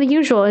different from the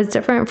usual. It's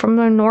different from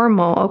the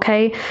normal,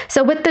 okay?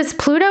 So with this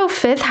Pluto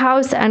fifth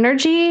house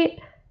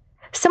energy,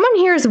 someone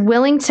here is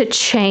willing to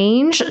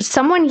change.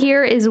 Someone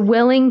here is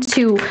willing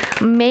to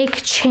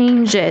make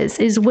changes,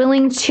 is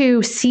willing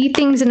to see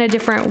things in a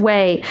different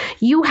way.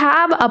 You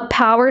have a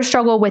power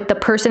struggle with the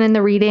person in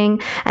the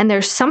reading, and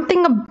there's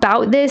something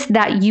about this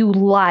that you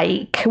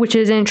like, which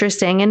is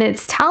interesting. And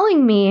it's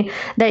telling me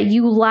that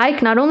you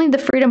like not only the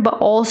freedom, but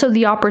also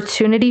the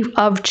opportunity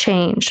of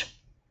change.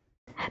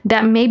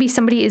 That maybe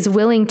somebody is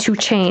willing to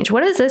change.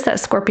 What is this that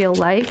Scorpio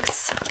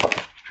likes?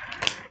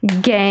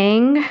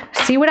 gang.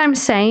 See what I'm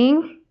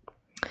saying?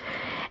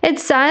 It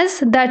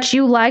says that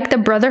you like the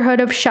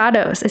brotherhood of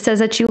shadows. It says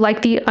that you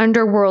like the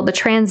underworld, the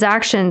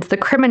transactions, the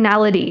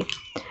criminality.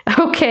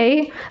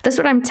 Okay, that's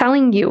what I'm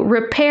telling you.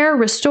 Repair,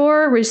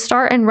 restore,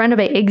 restart, and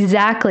renovate.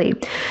 Exactly.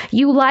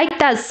 You like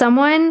that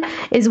someone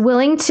is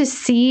willing to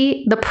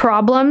see the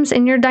problems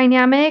in your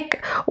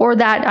dynamic, or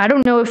that, I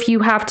don't know if you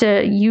have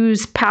to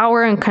use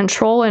power and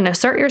control and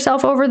assert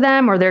yourself over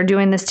them, or they're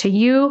doing this to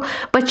you,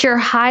 but you're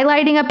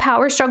highlighting a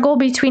power struggle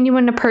between you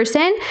and a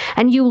person,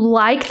 and you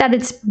like that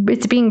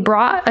it's being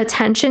brought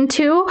attention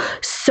to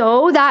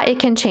so that it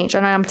can change.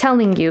 And I'm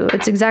telling you,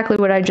 it's exactly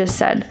what I just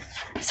said.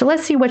 So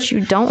let's see what you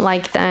don't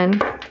like then.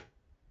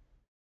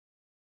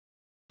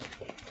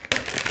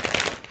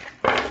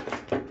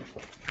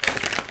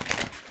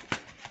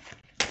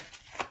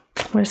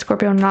 What does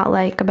Scorpio not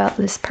like about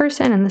this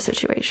person and the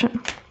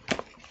situation?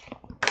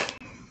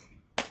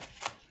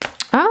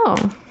 Oh.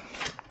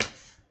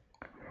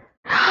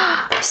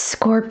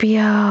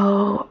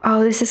 Scorpio.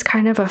 Oh, this is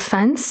kind of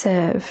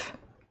offensive.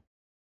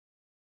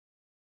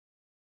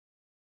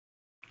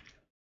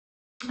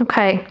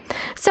 Okay,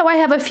 so I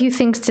have a few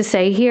things to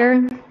say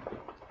here.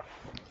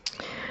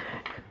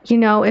 You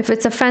know, if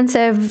it's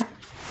offensive,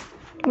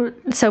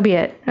 so be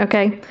it,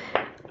 okay?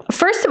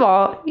 First of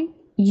all,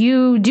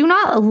 you do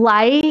not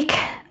like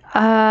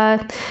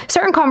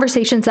certain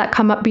conversations that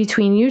come up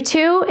between you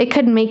two. It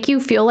could make you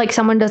feel like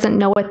someone doesn't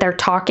know what they're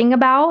talking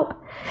about.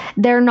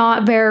 They're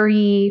not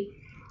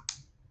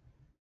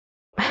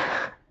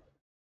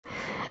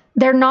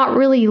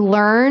really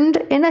learned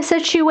in a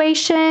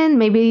situation.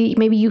 Maybe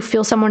you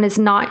feel someone is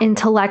not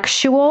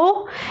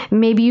intellectual.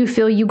 Maybe you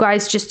feel you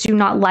guys just do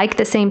not like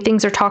the same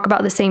things or talk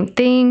about the same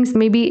things.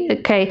 Maybe,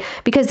 okay,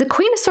 because the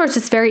Queen of Swords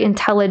is very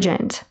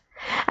intelligent.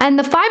 And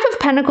the Five of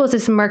Pentacles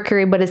is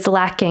Mercury, but it's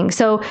lacking.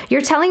 So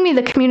you're telling me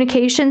the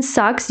communication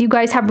sucks. You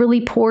guys have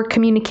really poor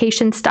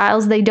communication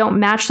styles. They don't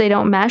match, they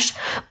don't mesh.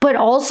 But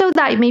also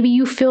that maybe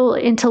you feel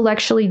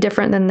intellectually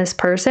different than this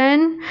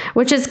person,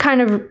 which is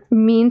kind of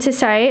mean to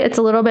say. It's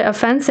a little bit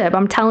offensive,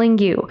 I'm telling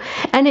you.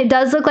 And it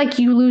does look like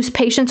you lose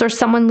patience, or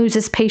someone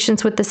loses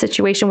patience with the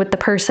situation with the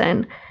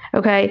person.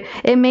 Okay,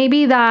 it may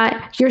be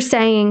that you're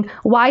saying,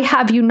 why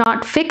have you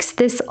not fixed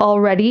this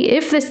already?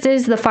 If this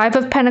is the Five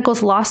of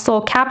Pentacles lost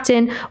soul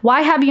captain,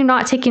 why have you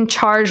not taken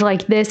charge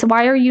like this?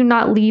 Why are you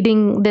not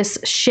leading this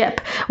ship?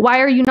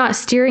 Why are you not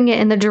steering it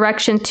in the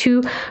direction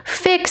to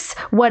fix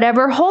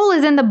whatever hole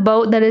is in the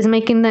boat that is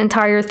making the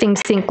entire thing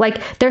sink?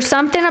 Like, there's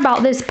something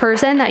about this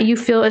person that you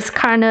feel is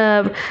kind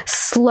of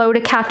slow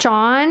to catch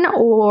on,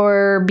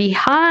 or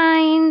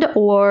behind,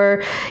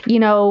 or, you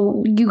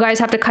know, you guys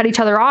have to cut each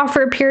other off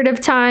for a period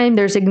of time.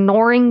 There's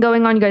ignoring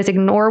going on. You guys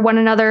ignore one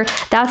another.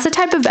 That's the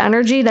type of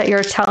energy that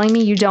you're telling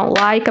me you don't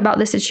like about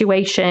the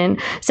situation.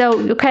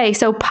 So, okay,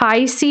 so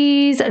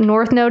Pisces,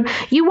 North Node,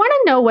 you want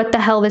to know what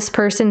the hell this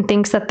person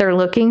thinks that they're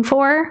looking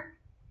for?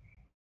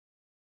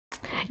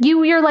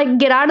 You're like,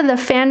 get out of the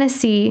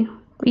fantasy.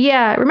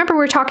 Yeah, remember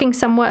we're talking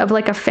somewhat of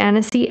like a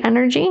fantasy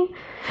energy.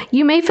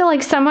 You may feel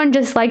like someone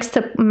just likes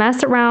to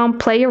mess around,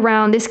 play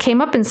around. This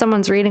came up in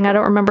someone's reading. I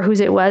don't remember whose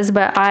it was,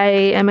 but I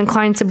am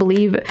inclined to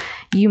believe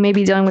you may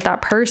be dealing with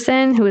that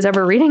person, who was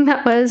ever reading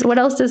that was. What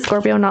else does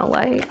Scorpio not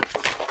like?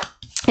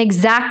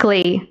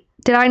 Exactly.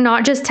 Did I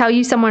not just tell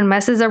you someone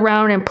messes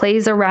around and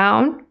plays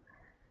around?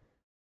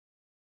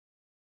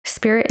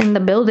 Spirit in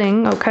the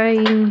building,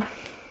 okay.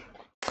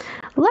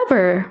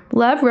 Lover,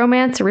 love,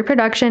 romance,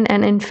 reproduction,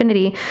 and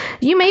infinity.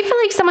 You may feel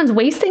like someone's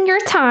wasting your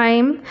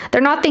time.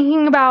 They're not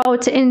thinking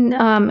about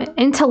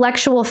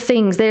intellectual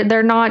things.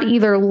 They're not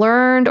either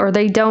learned, or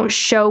they don't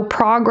show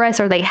progress,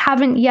 or they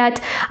haven't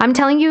yet. I'm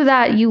telling you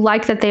that you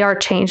like that they are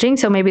changing.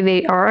 So maybe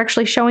they are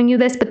actually showing you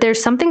this, but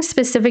there's something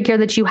specific here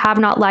that you have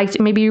not liked.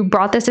 Maybe you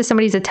brought this to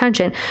somebody's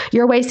attention.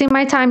 You're wasting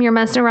my time. You're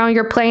messing around.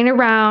 You're playing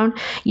around.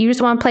 You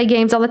just want to play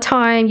games all the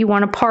time. You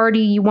want to party.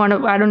 You want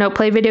to, I don't know,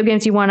 play video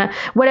games. You want to,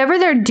 whatever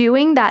they're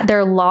doing that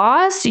they're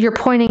lost, you're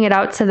pointing it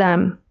out to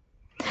them.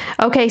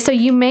 Okay, so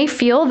you may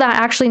feel that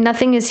actually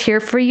nothing is here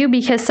for you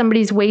because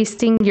somebody's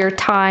wasting your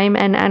time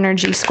and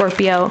energy,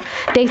 Scorpio.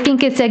 They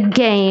think it's a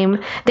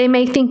game. They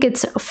may think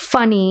it's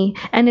funny,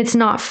 and it's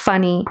not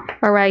funny,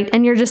 all right?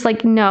 And you're just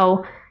like,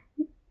 no,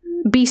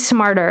 be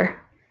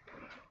smarter.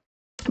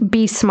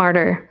 Be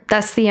smarter.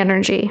 That's the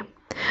energy.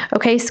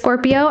 Okay,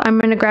 Scorpio, I'm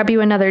going to grab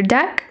you another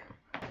deck.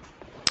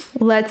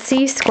 Let's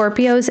see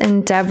Scorpio's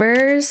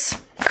endeavors,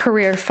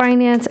 career,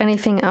 finance,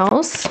 anything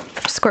else.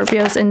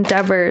 Scorpio's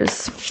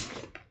endeavors,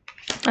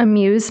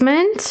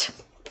 amusement,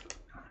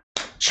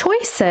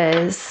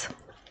 choices,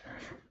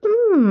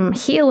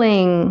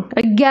 healing,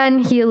 again,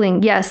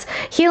 healing. Yes,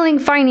 healing,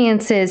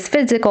 finances,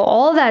 physical,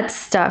 all that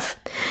stuff.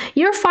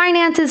 Your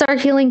finances are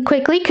healing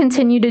quickly.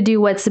 Continue to do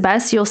what's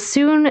best. You'll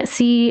soon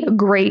see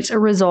great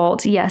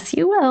results. Yes,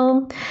 you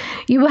will.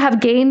 You will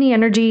have gained the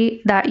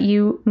energy that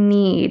you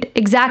need.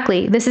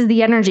 Exactly. This is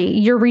the energy.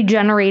 You're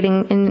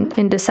regenerating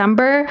in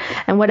December,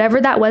 and whatever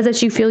that was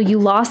that you feel you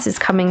lost is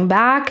coming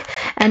back.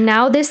 And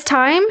now this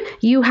time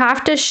you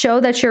have to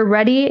show that you're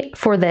ready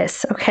for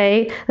this.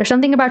 Okay. There's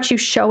something about you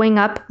showing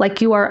up like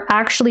like you are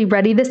actually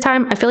ready this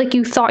time. I feel like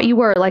you thought you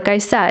were, like I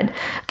said,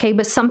 okay,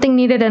 but something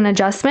needed an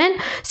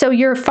adjustment. So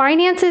your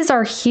finances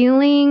are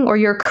healing, or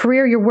your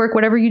career, your work,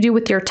 whatever you do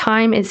with your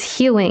time is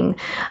healing.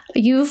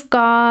 You've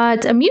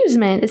got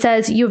amusement. It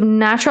says you have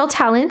natural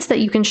talents that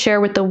you can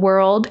share with the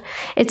world.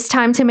 It's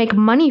time to make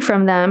money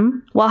from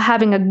them while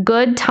having a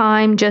good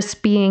time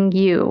just being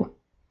you.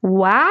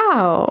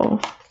 Wow.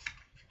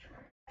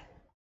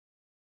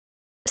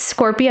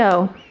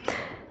 Scorpio,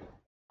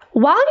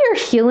 while you're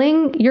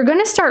healing, you're going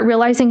to start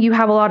realizing you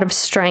have a lot of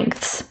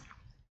strengths.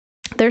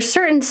 There's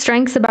certain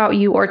strengths about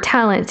you, or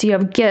talents. You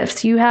have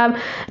gifts, you have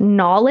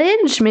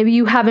knowledge, maybe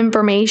you have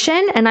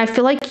information, and I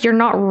feel like you're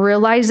not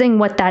realizing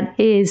what that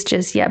is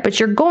just yet, but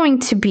you're going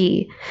to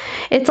be.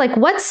 It's like,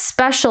 what's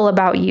special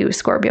about you,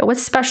 Scorpio?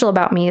 What's special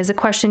about me is a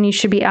question you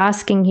should be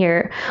asking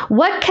here.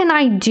 What can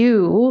I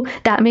do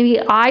that maybe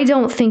I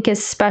don't think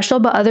is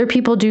special, but other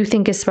people do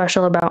think is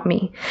special about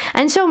me?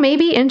 And so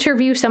maybe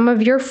interview some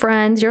of your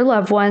friends, your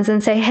loved ones,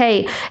 and say,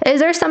 hey, is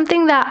there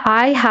something that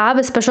I have,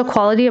 a special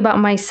quality about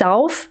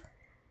myself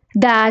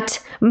that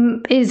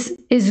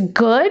is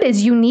good,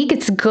 is unique,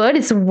 it's good,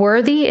 it's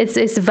worthy,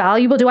 it's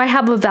valuable? Do I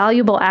have a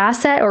valuable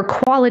asset or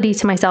quality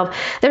to myself?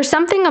 There's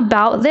something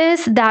about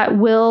this that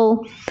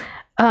will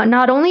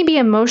not only be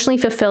emotionally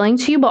fulfilling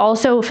to you, but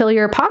also fill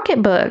your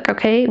pocketbook.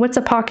 Okay, what's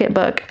a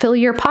pocketbook? Fill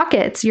your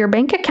pockets, your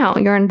bank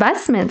account, your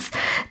investments.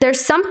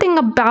 There's something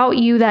about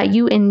you that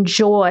you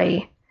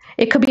enjoy.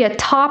 It could be a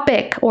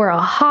topic or a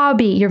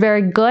hobby you're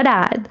very good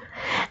at,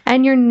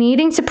 and you're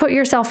needing to put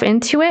yourself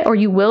into it, or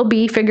you will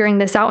be figuring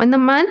this out in the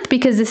month,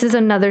 because this is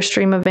another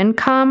stream of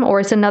income, or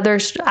it's another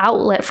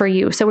outlet for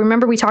you. So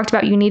remember, we talked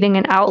about you needing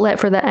an outlet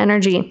for the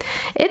energy.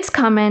 It's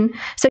coming.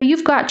 So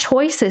you've got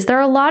choices. There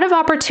are a lot of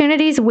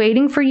opportunities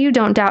waiting for you.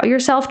 Don't doubt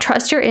yourself.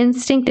 Trust your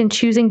instinct in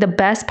choosing the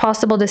best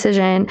possible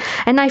decision.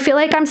 And I feel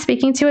like I'm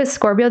speaking to a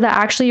Scorpio that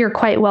actually you're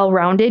quite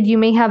well-rounded. You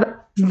may have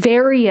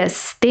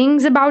various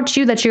things about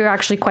you that you're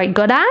actually quite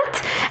good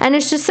at, and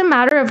it's just a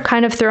matter of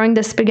kind of throwing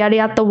the spaghetti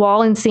at the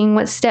wall and seeing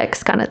what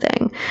sticks, kind of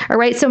thing. All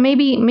right, so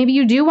maybe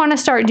you do want to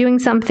start doing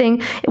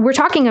something. We're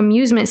talking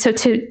amusement, so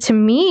to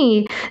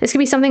me, this could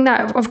be something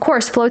that, of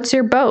course, floats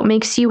your boat,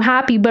 makes you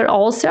happy, but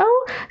also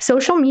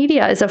social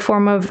media is a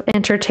form of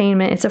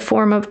entertainment. It's a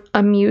form of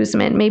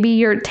amusement. Maybe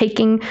you're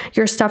taking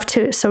your stuff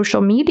to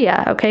social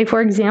media. Okay, for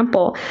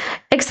example,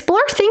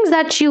 explore things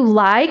that you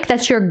like,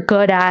 that you're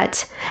good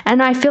at,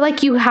 and I feel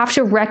like you have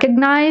to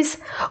recognize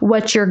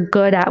what you're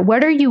good at.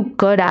 What are you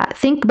good at?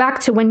 Think back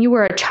to when you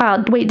were a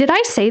child. Wait, did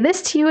I say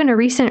this to you in a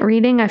recent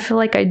reading? I feel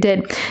like I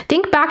did.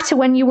 Think back to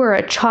when you were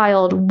a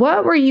child.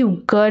 What were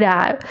you good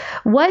at?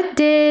 What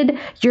did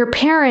your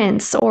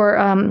parents or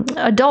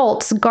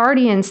adults,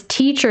 guardians,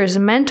 teachers,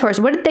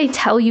 mentors, what did they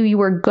tell you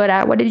were good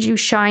at? What did you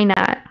shine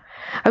at?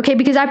 Okay,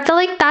 because I feel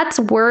like that's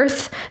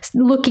worth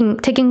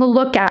taking a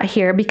look at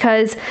here,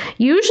 because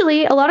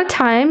usually a lot of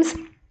times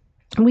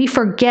we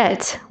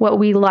forget what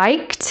we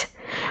liked.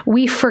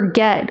 We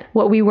forget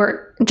what we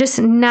were just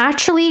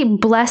naturally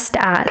blessed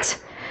at.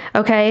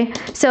 Okay,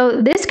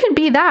 so this could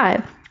be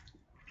that.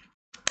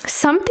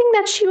 Something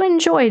that you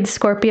enjoyed,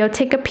 Scorpio.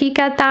 Take a peek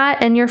at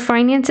that, and your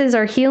finances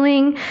are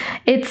healing.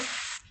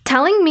 It's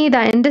telling me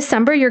that in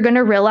December, you're going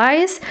to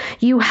realize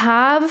you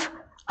have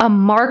a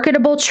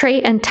marketable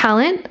trait and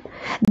talent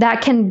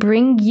that can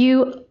bring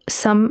you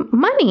some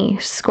money,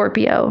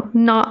 Scorpio.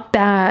 Not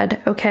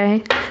bad,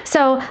 okay?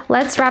 So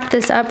let's wrap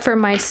this up for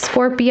my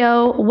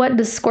Scorpio. What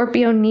does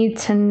Scorpio need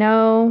to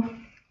know?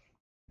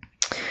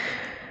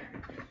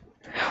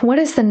 What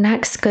is the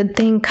next good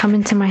thing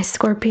coming to my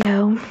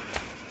Scorpio?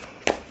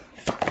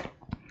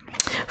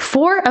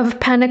 Four of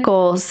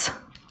Pentacles.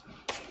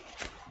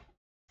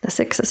 The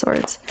Six of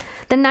Swords.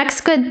 The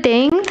next good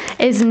thing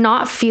is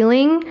not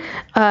feeling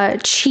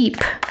cheap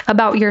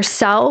about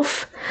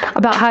yourself,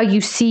 about how you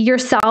see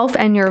yourself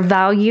and your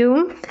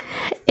value.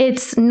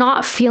 It's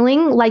not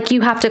feeling like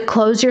you have to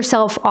close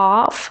yourself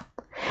off,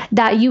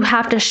 that you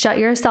have to shut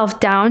yourself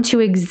down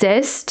to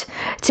exist,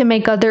 to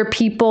make other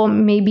people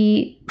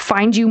maybe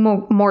find you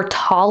more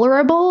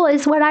tolerable,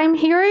 is what I'm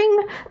hearing.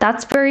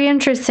 That's very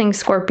interesting,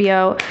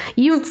 Scorpio.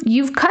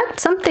 You've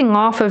cut something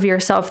off of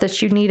yourself that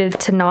you needed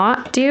to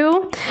not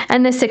do.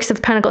 And the Six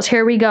of Pentacles,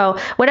 here we go.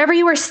 Whatever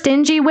you were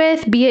stingy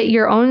with, be it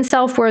your own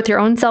self-worth, your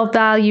own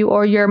self-value,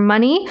 or your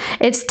money,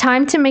 it's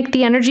time to make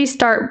the energy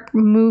start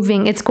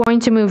moving. It's going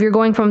to move. You're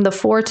going from the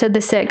 4 to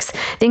the 6.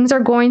 Things are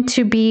going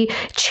to be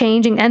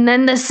changing. And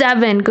then the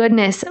 7,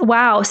 goodness,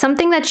 wow.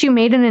 Something that you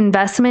made an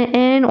investment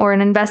in, or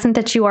an investment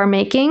that you are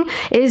making,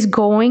 is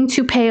going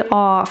to pay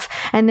off,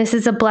 and this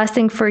is a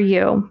blessing for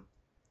you.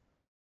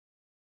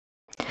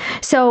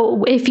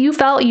 So if you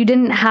felt you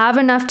didn't have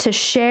enough to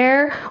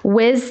share,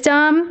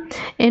 wisdom,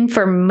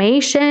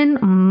 information,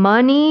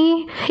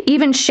 money,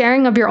 even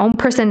sharing of your own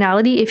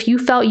personality, if you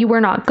felt you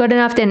were not good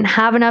enough, didn't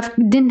have enough,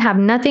 didn't have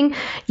nothing,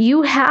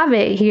 you have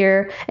it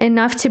here,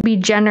 enough to be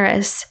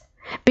generous.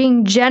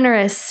 Being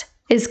generous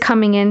is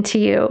coming into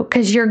you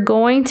because you're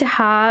going to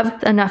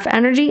have enough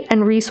energy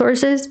and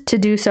resources to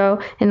do so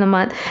in the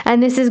month.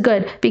 And this is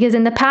good because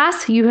in the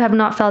past, you have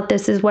not felt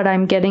this is what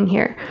I'm getting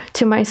here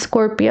to my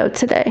Scorpio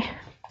today.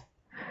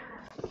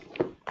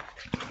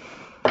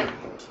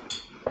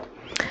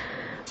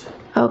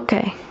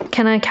 Okay,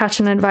 can I catch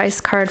an advice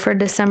card for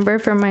December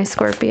for my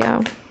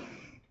Scorpio?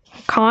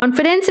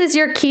 Confidence is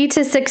your key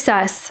to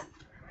success.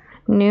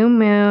 New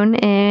moon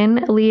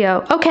in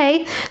Leo.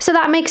 Okay, so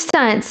that makes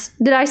sense.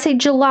 Did I say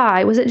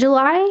July? Was it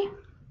July?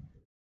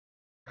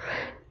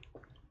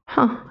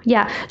 Huh,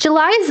 yeah.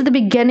 July is the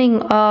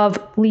beginning of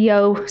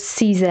Leo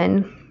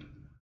season.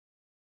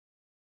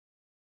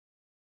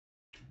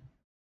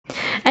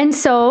 And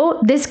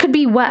so this could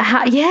be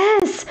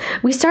yes,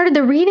 we started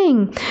the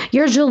reading.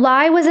 Your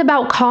July was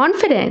about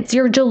confidence.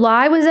 Your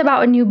July was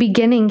about a new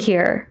beginning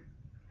here.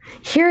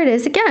 Here it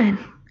is again.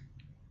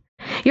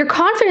 Your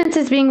confidence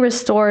is being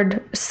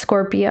restored,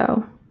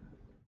 Scorpio.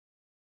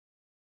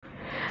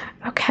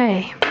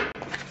 Okay.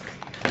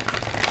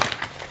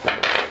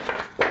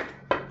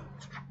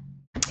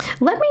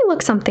 Let me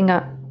look something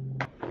up.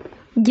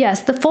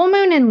 Yes, the full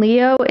moon in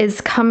Leo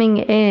is coming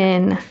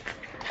in.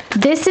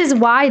 This is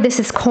why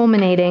this is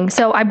culminating.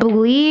 So I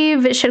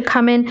believe it should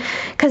come in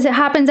because it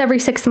happens every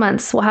 6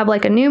 months. We'll have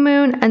like a new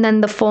moon and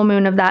then the full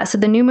moon of that. So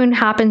the new moon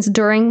happens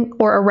during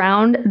or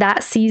around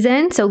that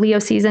season. So Leo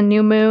season,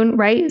 new moon,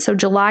 right? So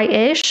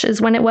July-ish is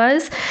when it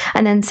was.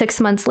 And then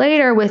 6 months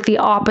later with the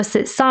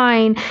opposite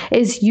sign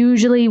is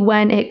usually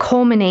when it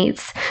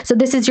culminates. So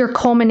this is your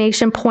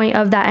culmination point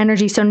of that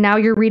energy. So now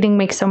your reading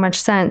makes so much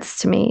sense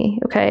to me.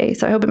 Okay.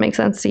 So I hope it makes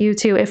sense to you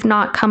too. If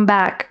not, come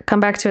back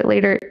to it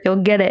later.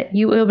 You'll get it.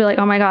 You'll be like,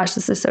 oh my gosh,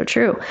 this is so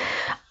true.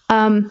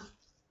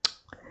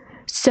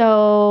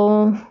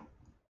 So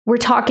we're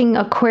talking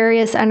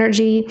Aquarius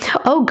energy.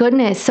 Oh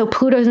goodness. So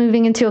Pluto's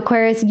moving into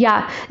Aquarius.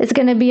 Yeah, it's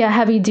going to be a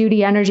heavy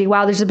duty energy.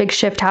 Wow, there's a big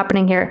shift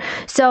happening here.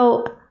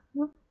 So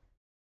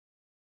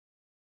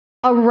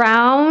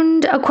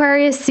around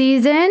Aquarius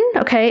season,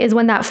 okay, is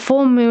when that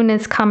full moon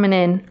is coming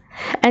in.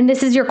 And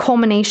this is your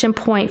culmination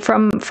point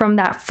from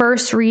that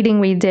first reading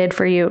we did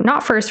for you.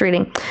 Not first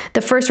reading,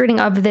 the first reading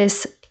of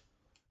this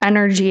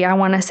energy, I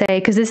want to say,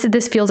 because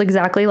this feels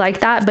exactly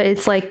like that, but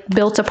it's like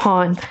built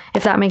upon,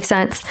 if that makes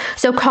sense.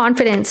 So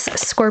confidence,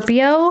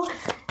 Scorpio,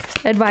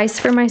 advice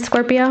for my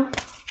Scorpio.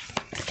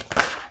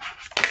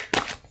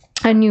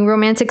 A new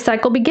romantic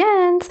cycle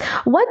begins.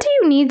 What do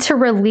you need to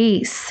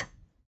release?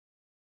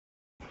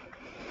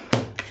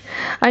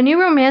 A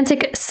new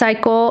romantic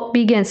cycle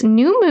begins.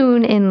 New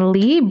moon in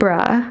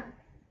Libra.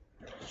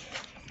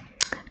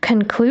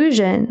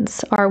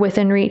 Conclusions are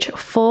within reach.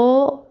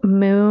 Full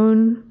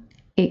moon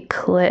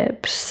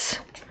eclipse.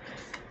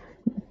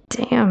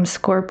 Damn,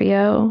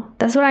 Scorpio.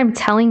 That's what I'm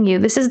telling you.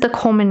 This is the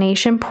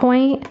culmination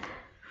point.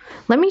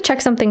 Let me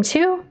check something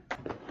too.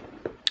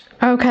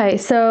 Okay,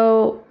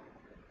 so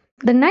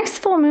the next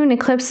full moon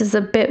eclipse is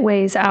a bit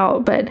ways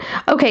out, but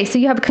okay, so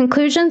you have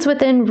conclusions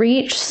within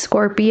reach,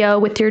 Scorpio,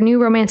 with your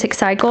new romantic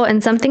cycle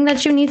and something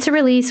that you need to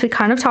release. We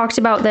kind of talked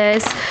about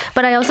this,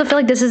 but I also feel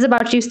like this is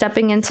about you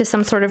stepping into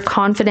some sort of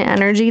confident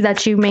energy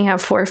that you may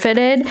have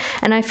forfeited.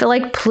 And I feel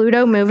like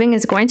Pluto moving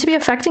is going to be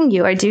affecting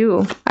you. I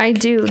do.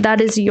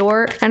 That is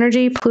your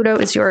energy. Pluto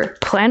is your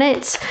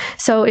planet.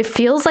 So it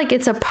feels like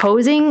it's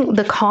opposing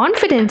the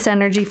confidence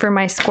energy for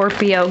my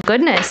Scorpio.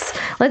 Goodness.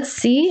 Let's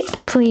see,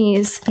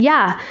 please.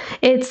 Yeah.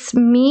 It's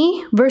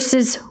me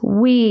versus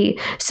we.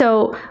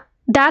 So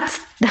that's,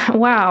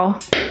 wow.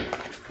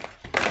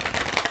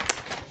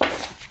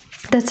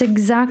 That's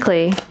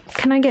exactly.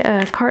 Can I get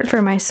a card for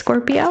my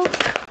Scorpio?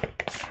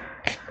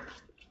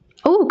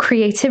 Oh,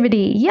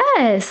 creativity.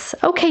 Yes.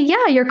 Okay.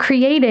 Yeah. You're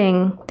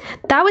creating.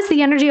 That was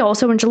the energy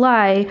also in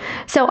July.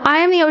 So I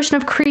am the ocean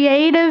of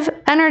creative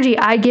energy.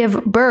 I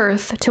give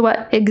birth to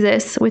what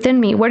exists within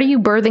me. What are you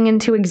birthing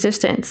into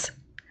existence?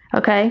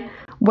 Okay.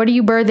 What are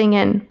you birthing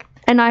in?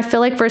 And I feel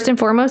like first and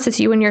foremost, it's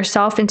you and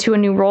yourself into a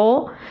new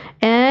role.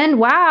 And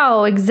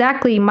wow,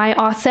 exactly. My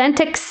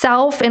authentic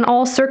self in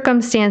all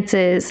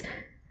circumstances.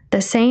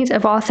 The saint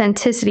of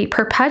authenticity,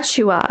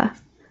 Perpetua.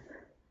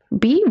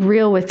 Be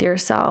real with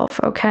yourself,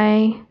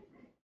 okay?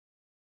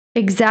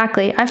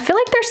 Exactly. I feel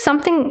like there's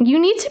something, you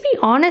need to be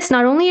honest,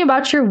 not only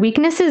about your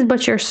weaknesses,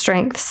 but your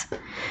strengths.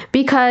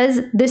 Because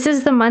this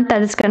is the month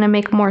that it's going to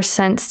make more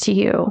sense to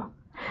you.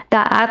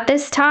 That at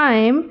this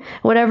time,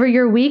 whatever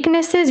your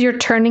weakness is, you're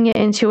turning it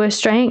into a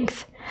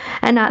strength.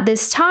 And at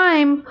this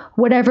time,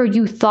 whatever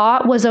you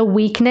thought was a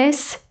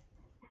weakness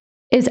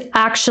is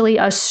actually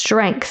a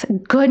strength.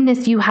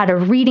 Goodness, you had a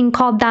reading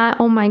called that.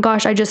 Oh my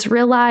gosh, I just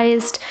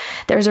realized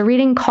there's a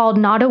reading called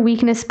Not a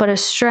Weakness, but a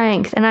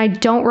Strength. And I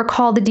don't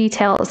recall the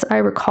details. I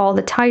recall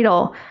the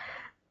title.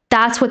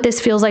 That's what this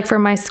feels like for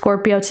my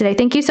Scorpio today.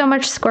 Thank you so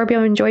much,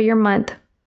 Scorpio. Enjoy your month.